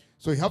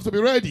 So you have to be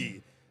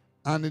ready.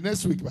 And the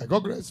next week, by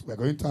God's grace, we're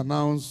going to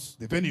announce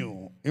the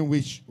venue in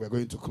which we're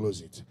going to close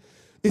it.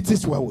 It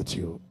is well with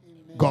you.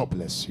 Amen. God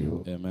bless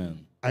you.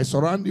 Amen. I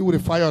surround you with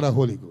the fire of the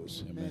Holy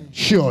Ghost. Amen.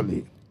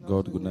 Surely,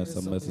 God's goodness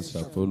and mercy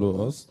shall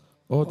follow us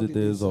all the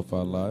days of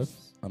our life,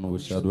 and we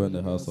shall dwell in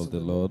the house of the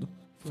Lord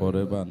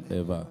forever and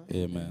ever.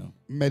 Amen.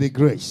 may the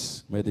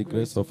grace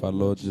of our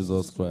Lord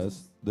Jesus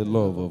Christ, the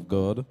love of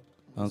God,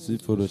 and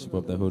sweet fellowship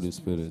of the Holy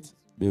Spirit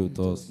be with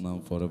us now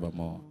and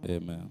forevermore.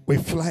 Amen. we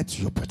fly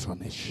to your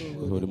patronage.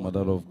 The Holy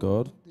Mother of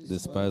God,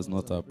 despise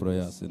not our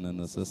prayers in a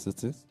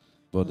necessity,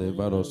 but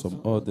deliver us from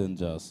all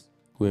dangers.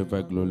 Who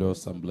ever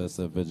glorious and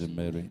blessed Virgin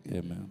Mary.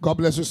 Amen. God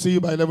bless you. See you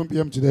by 11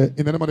 p.m. today.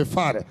 In the name of the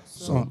Father,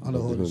 Son, and the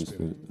Holy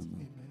Spirit.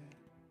 Amen.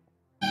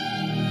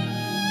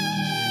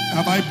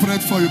 Have I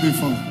prayed for you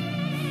before?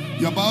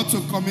 You're about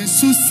to commit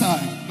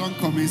suicide. Don't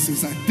commit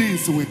suicide.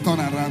 Things will turn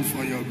around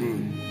for your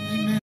good.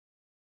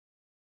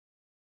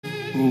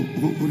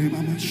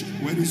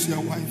 Where is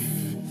your wife?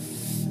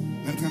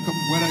 Let her come.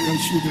 Where are your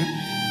children?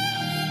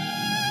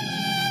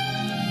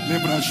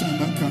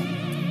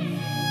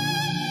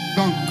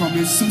 Don't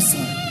commit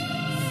suicide.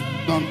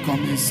 Don't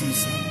commit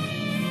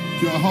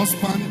suicide. Your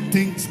husband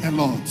thinks a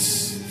lot.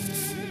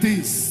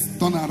 Things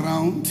turn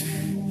around.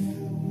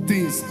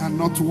 Things are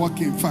not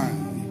working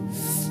fine.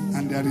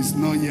 And there is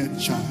no yet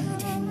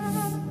child.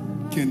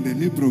 Can the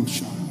liberal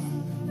child?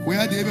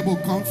 Where the people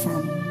come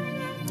from?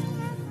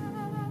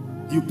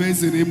 You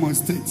based in Imo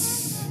State.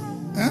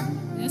 Eh?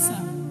 Yes, sir.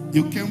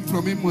 You came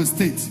from Imo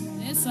State.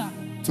 Yes, sir.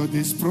 To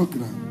this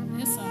program.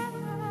 Yes, sir.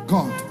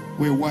 God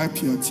will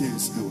wipe your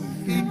tears away.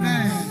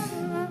 Amen.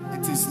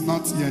 It is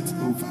not yet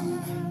over.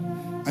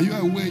 Are you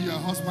aware your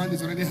husband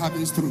is already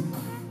having stroke?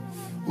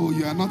 Oh,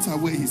 you are not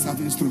aware he's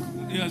having stroke?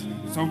 Yes,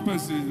 some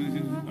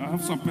person. I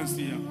have some person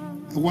here.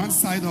 One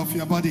side of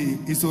your body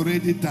is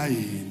already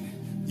dying.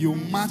 You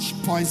match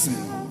poison,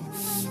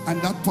 and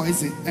that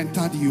poison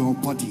entered your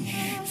body.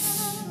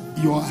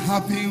 You are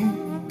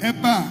having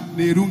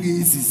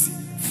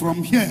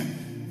from here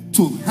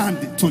to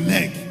hand to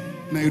leg.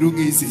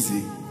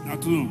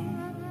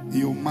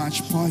 You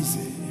match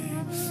poison.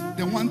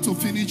 They want to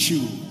finish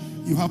you.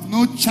 You have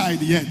no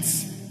child yet,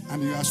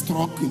 and you are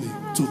struggling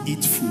to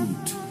eat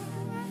food.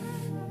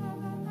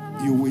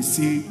 You will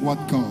see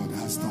what God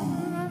has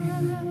done.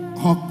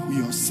 Hug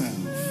yourself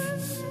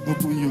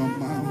Open your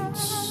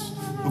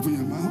mouth. Open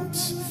your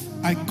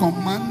mouth. I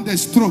command the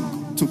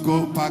stroke to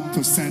go back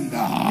to sender.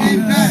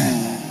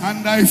 Amen.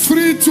 And I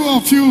free 2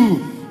 of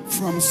you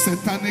from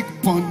satanic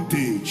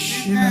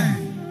bondage.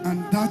 Amen.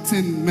 And that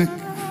thing make,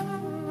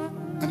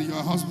 and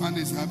your husband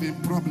is having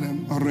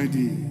problem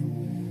already.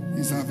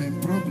 He's having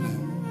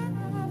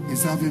problem.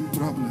 He's having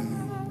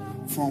problem.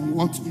 From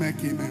what make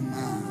him a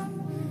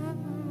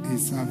man,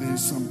 he's having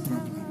some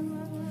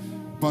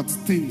problem. But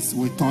things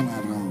will turn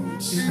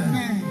around.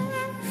 Amen.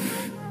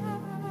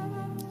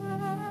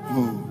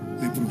 Oh,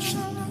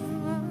 Lebroshanda.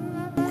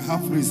 We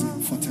have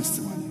reason for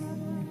testimony.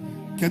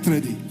 Get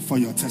ready for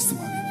your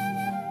testimony.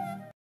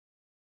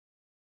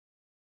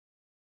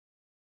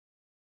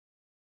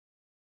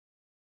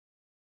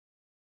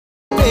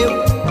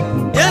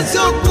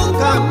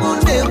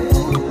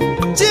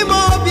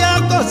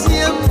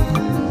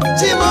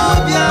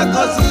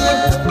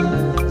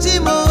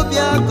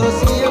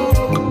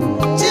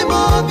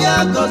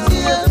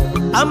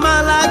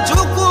 Amala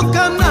chuku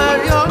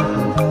kanario,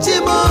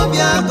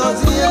 chimobia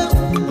gozie.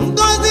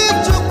 Ngozi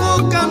chuku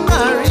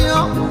kanario,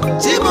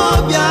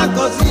 chimobia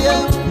gozie.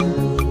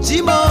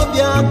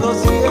 Chimobia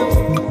gozie,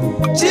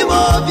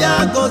 chimobia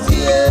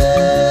gozie.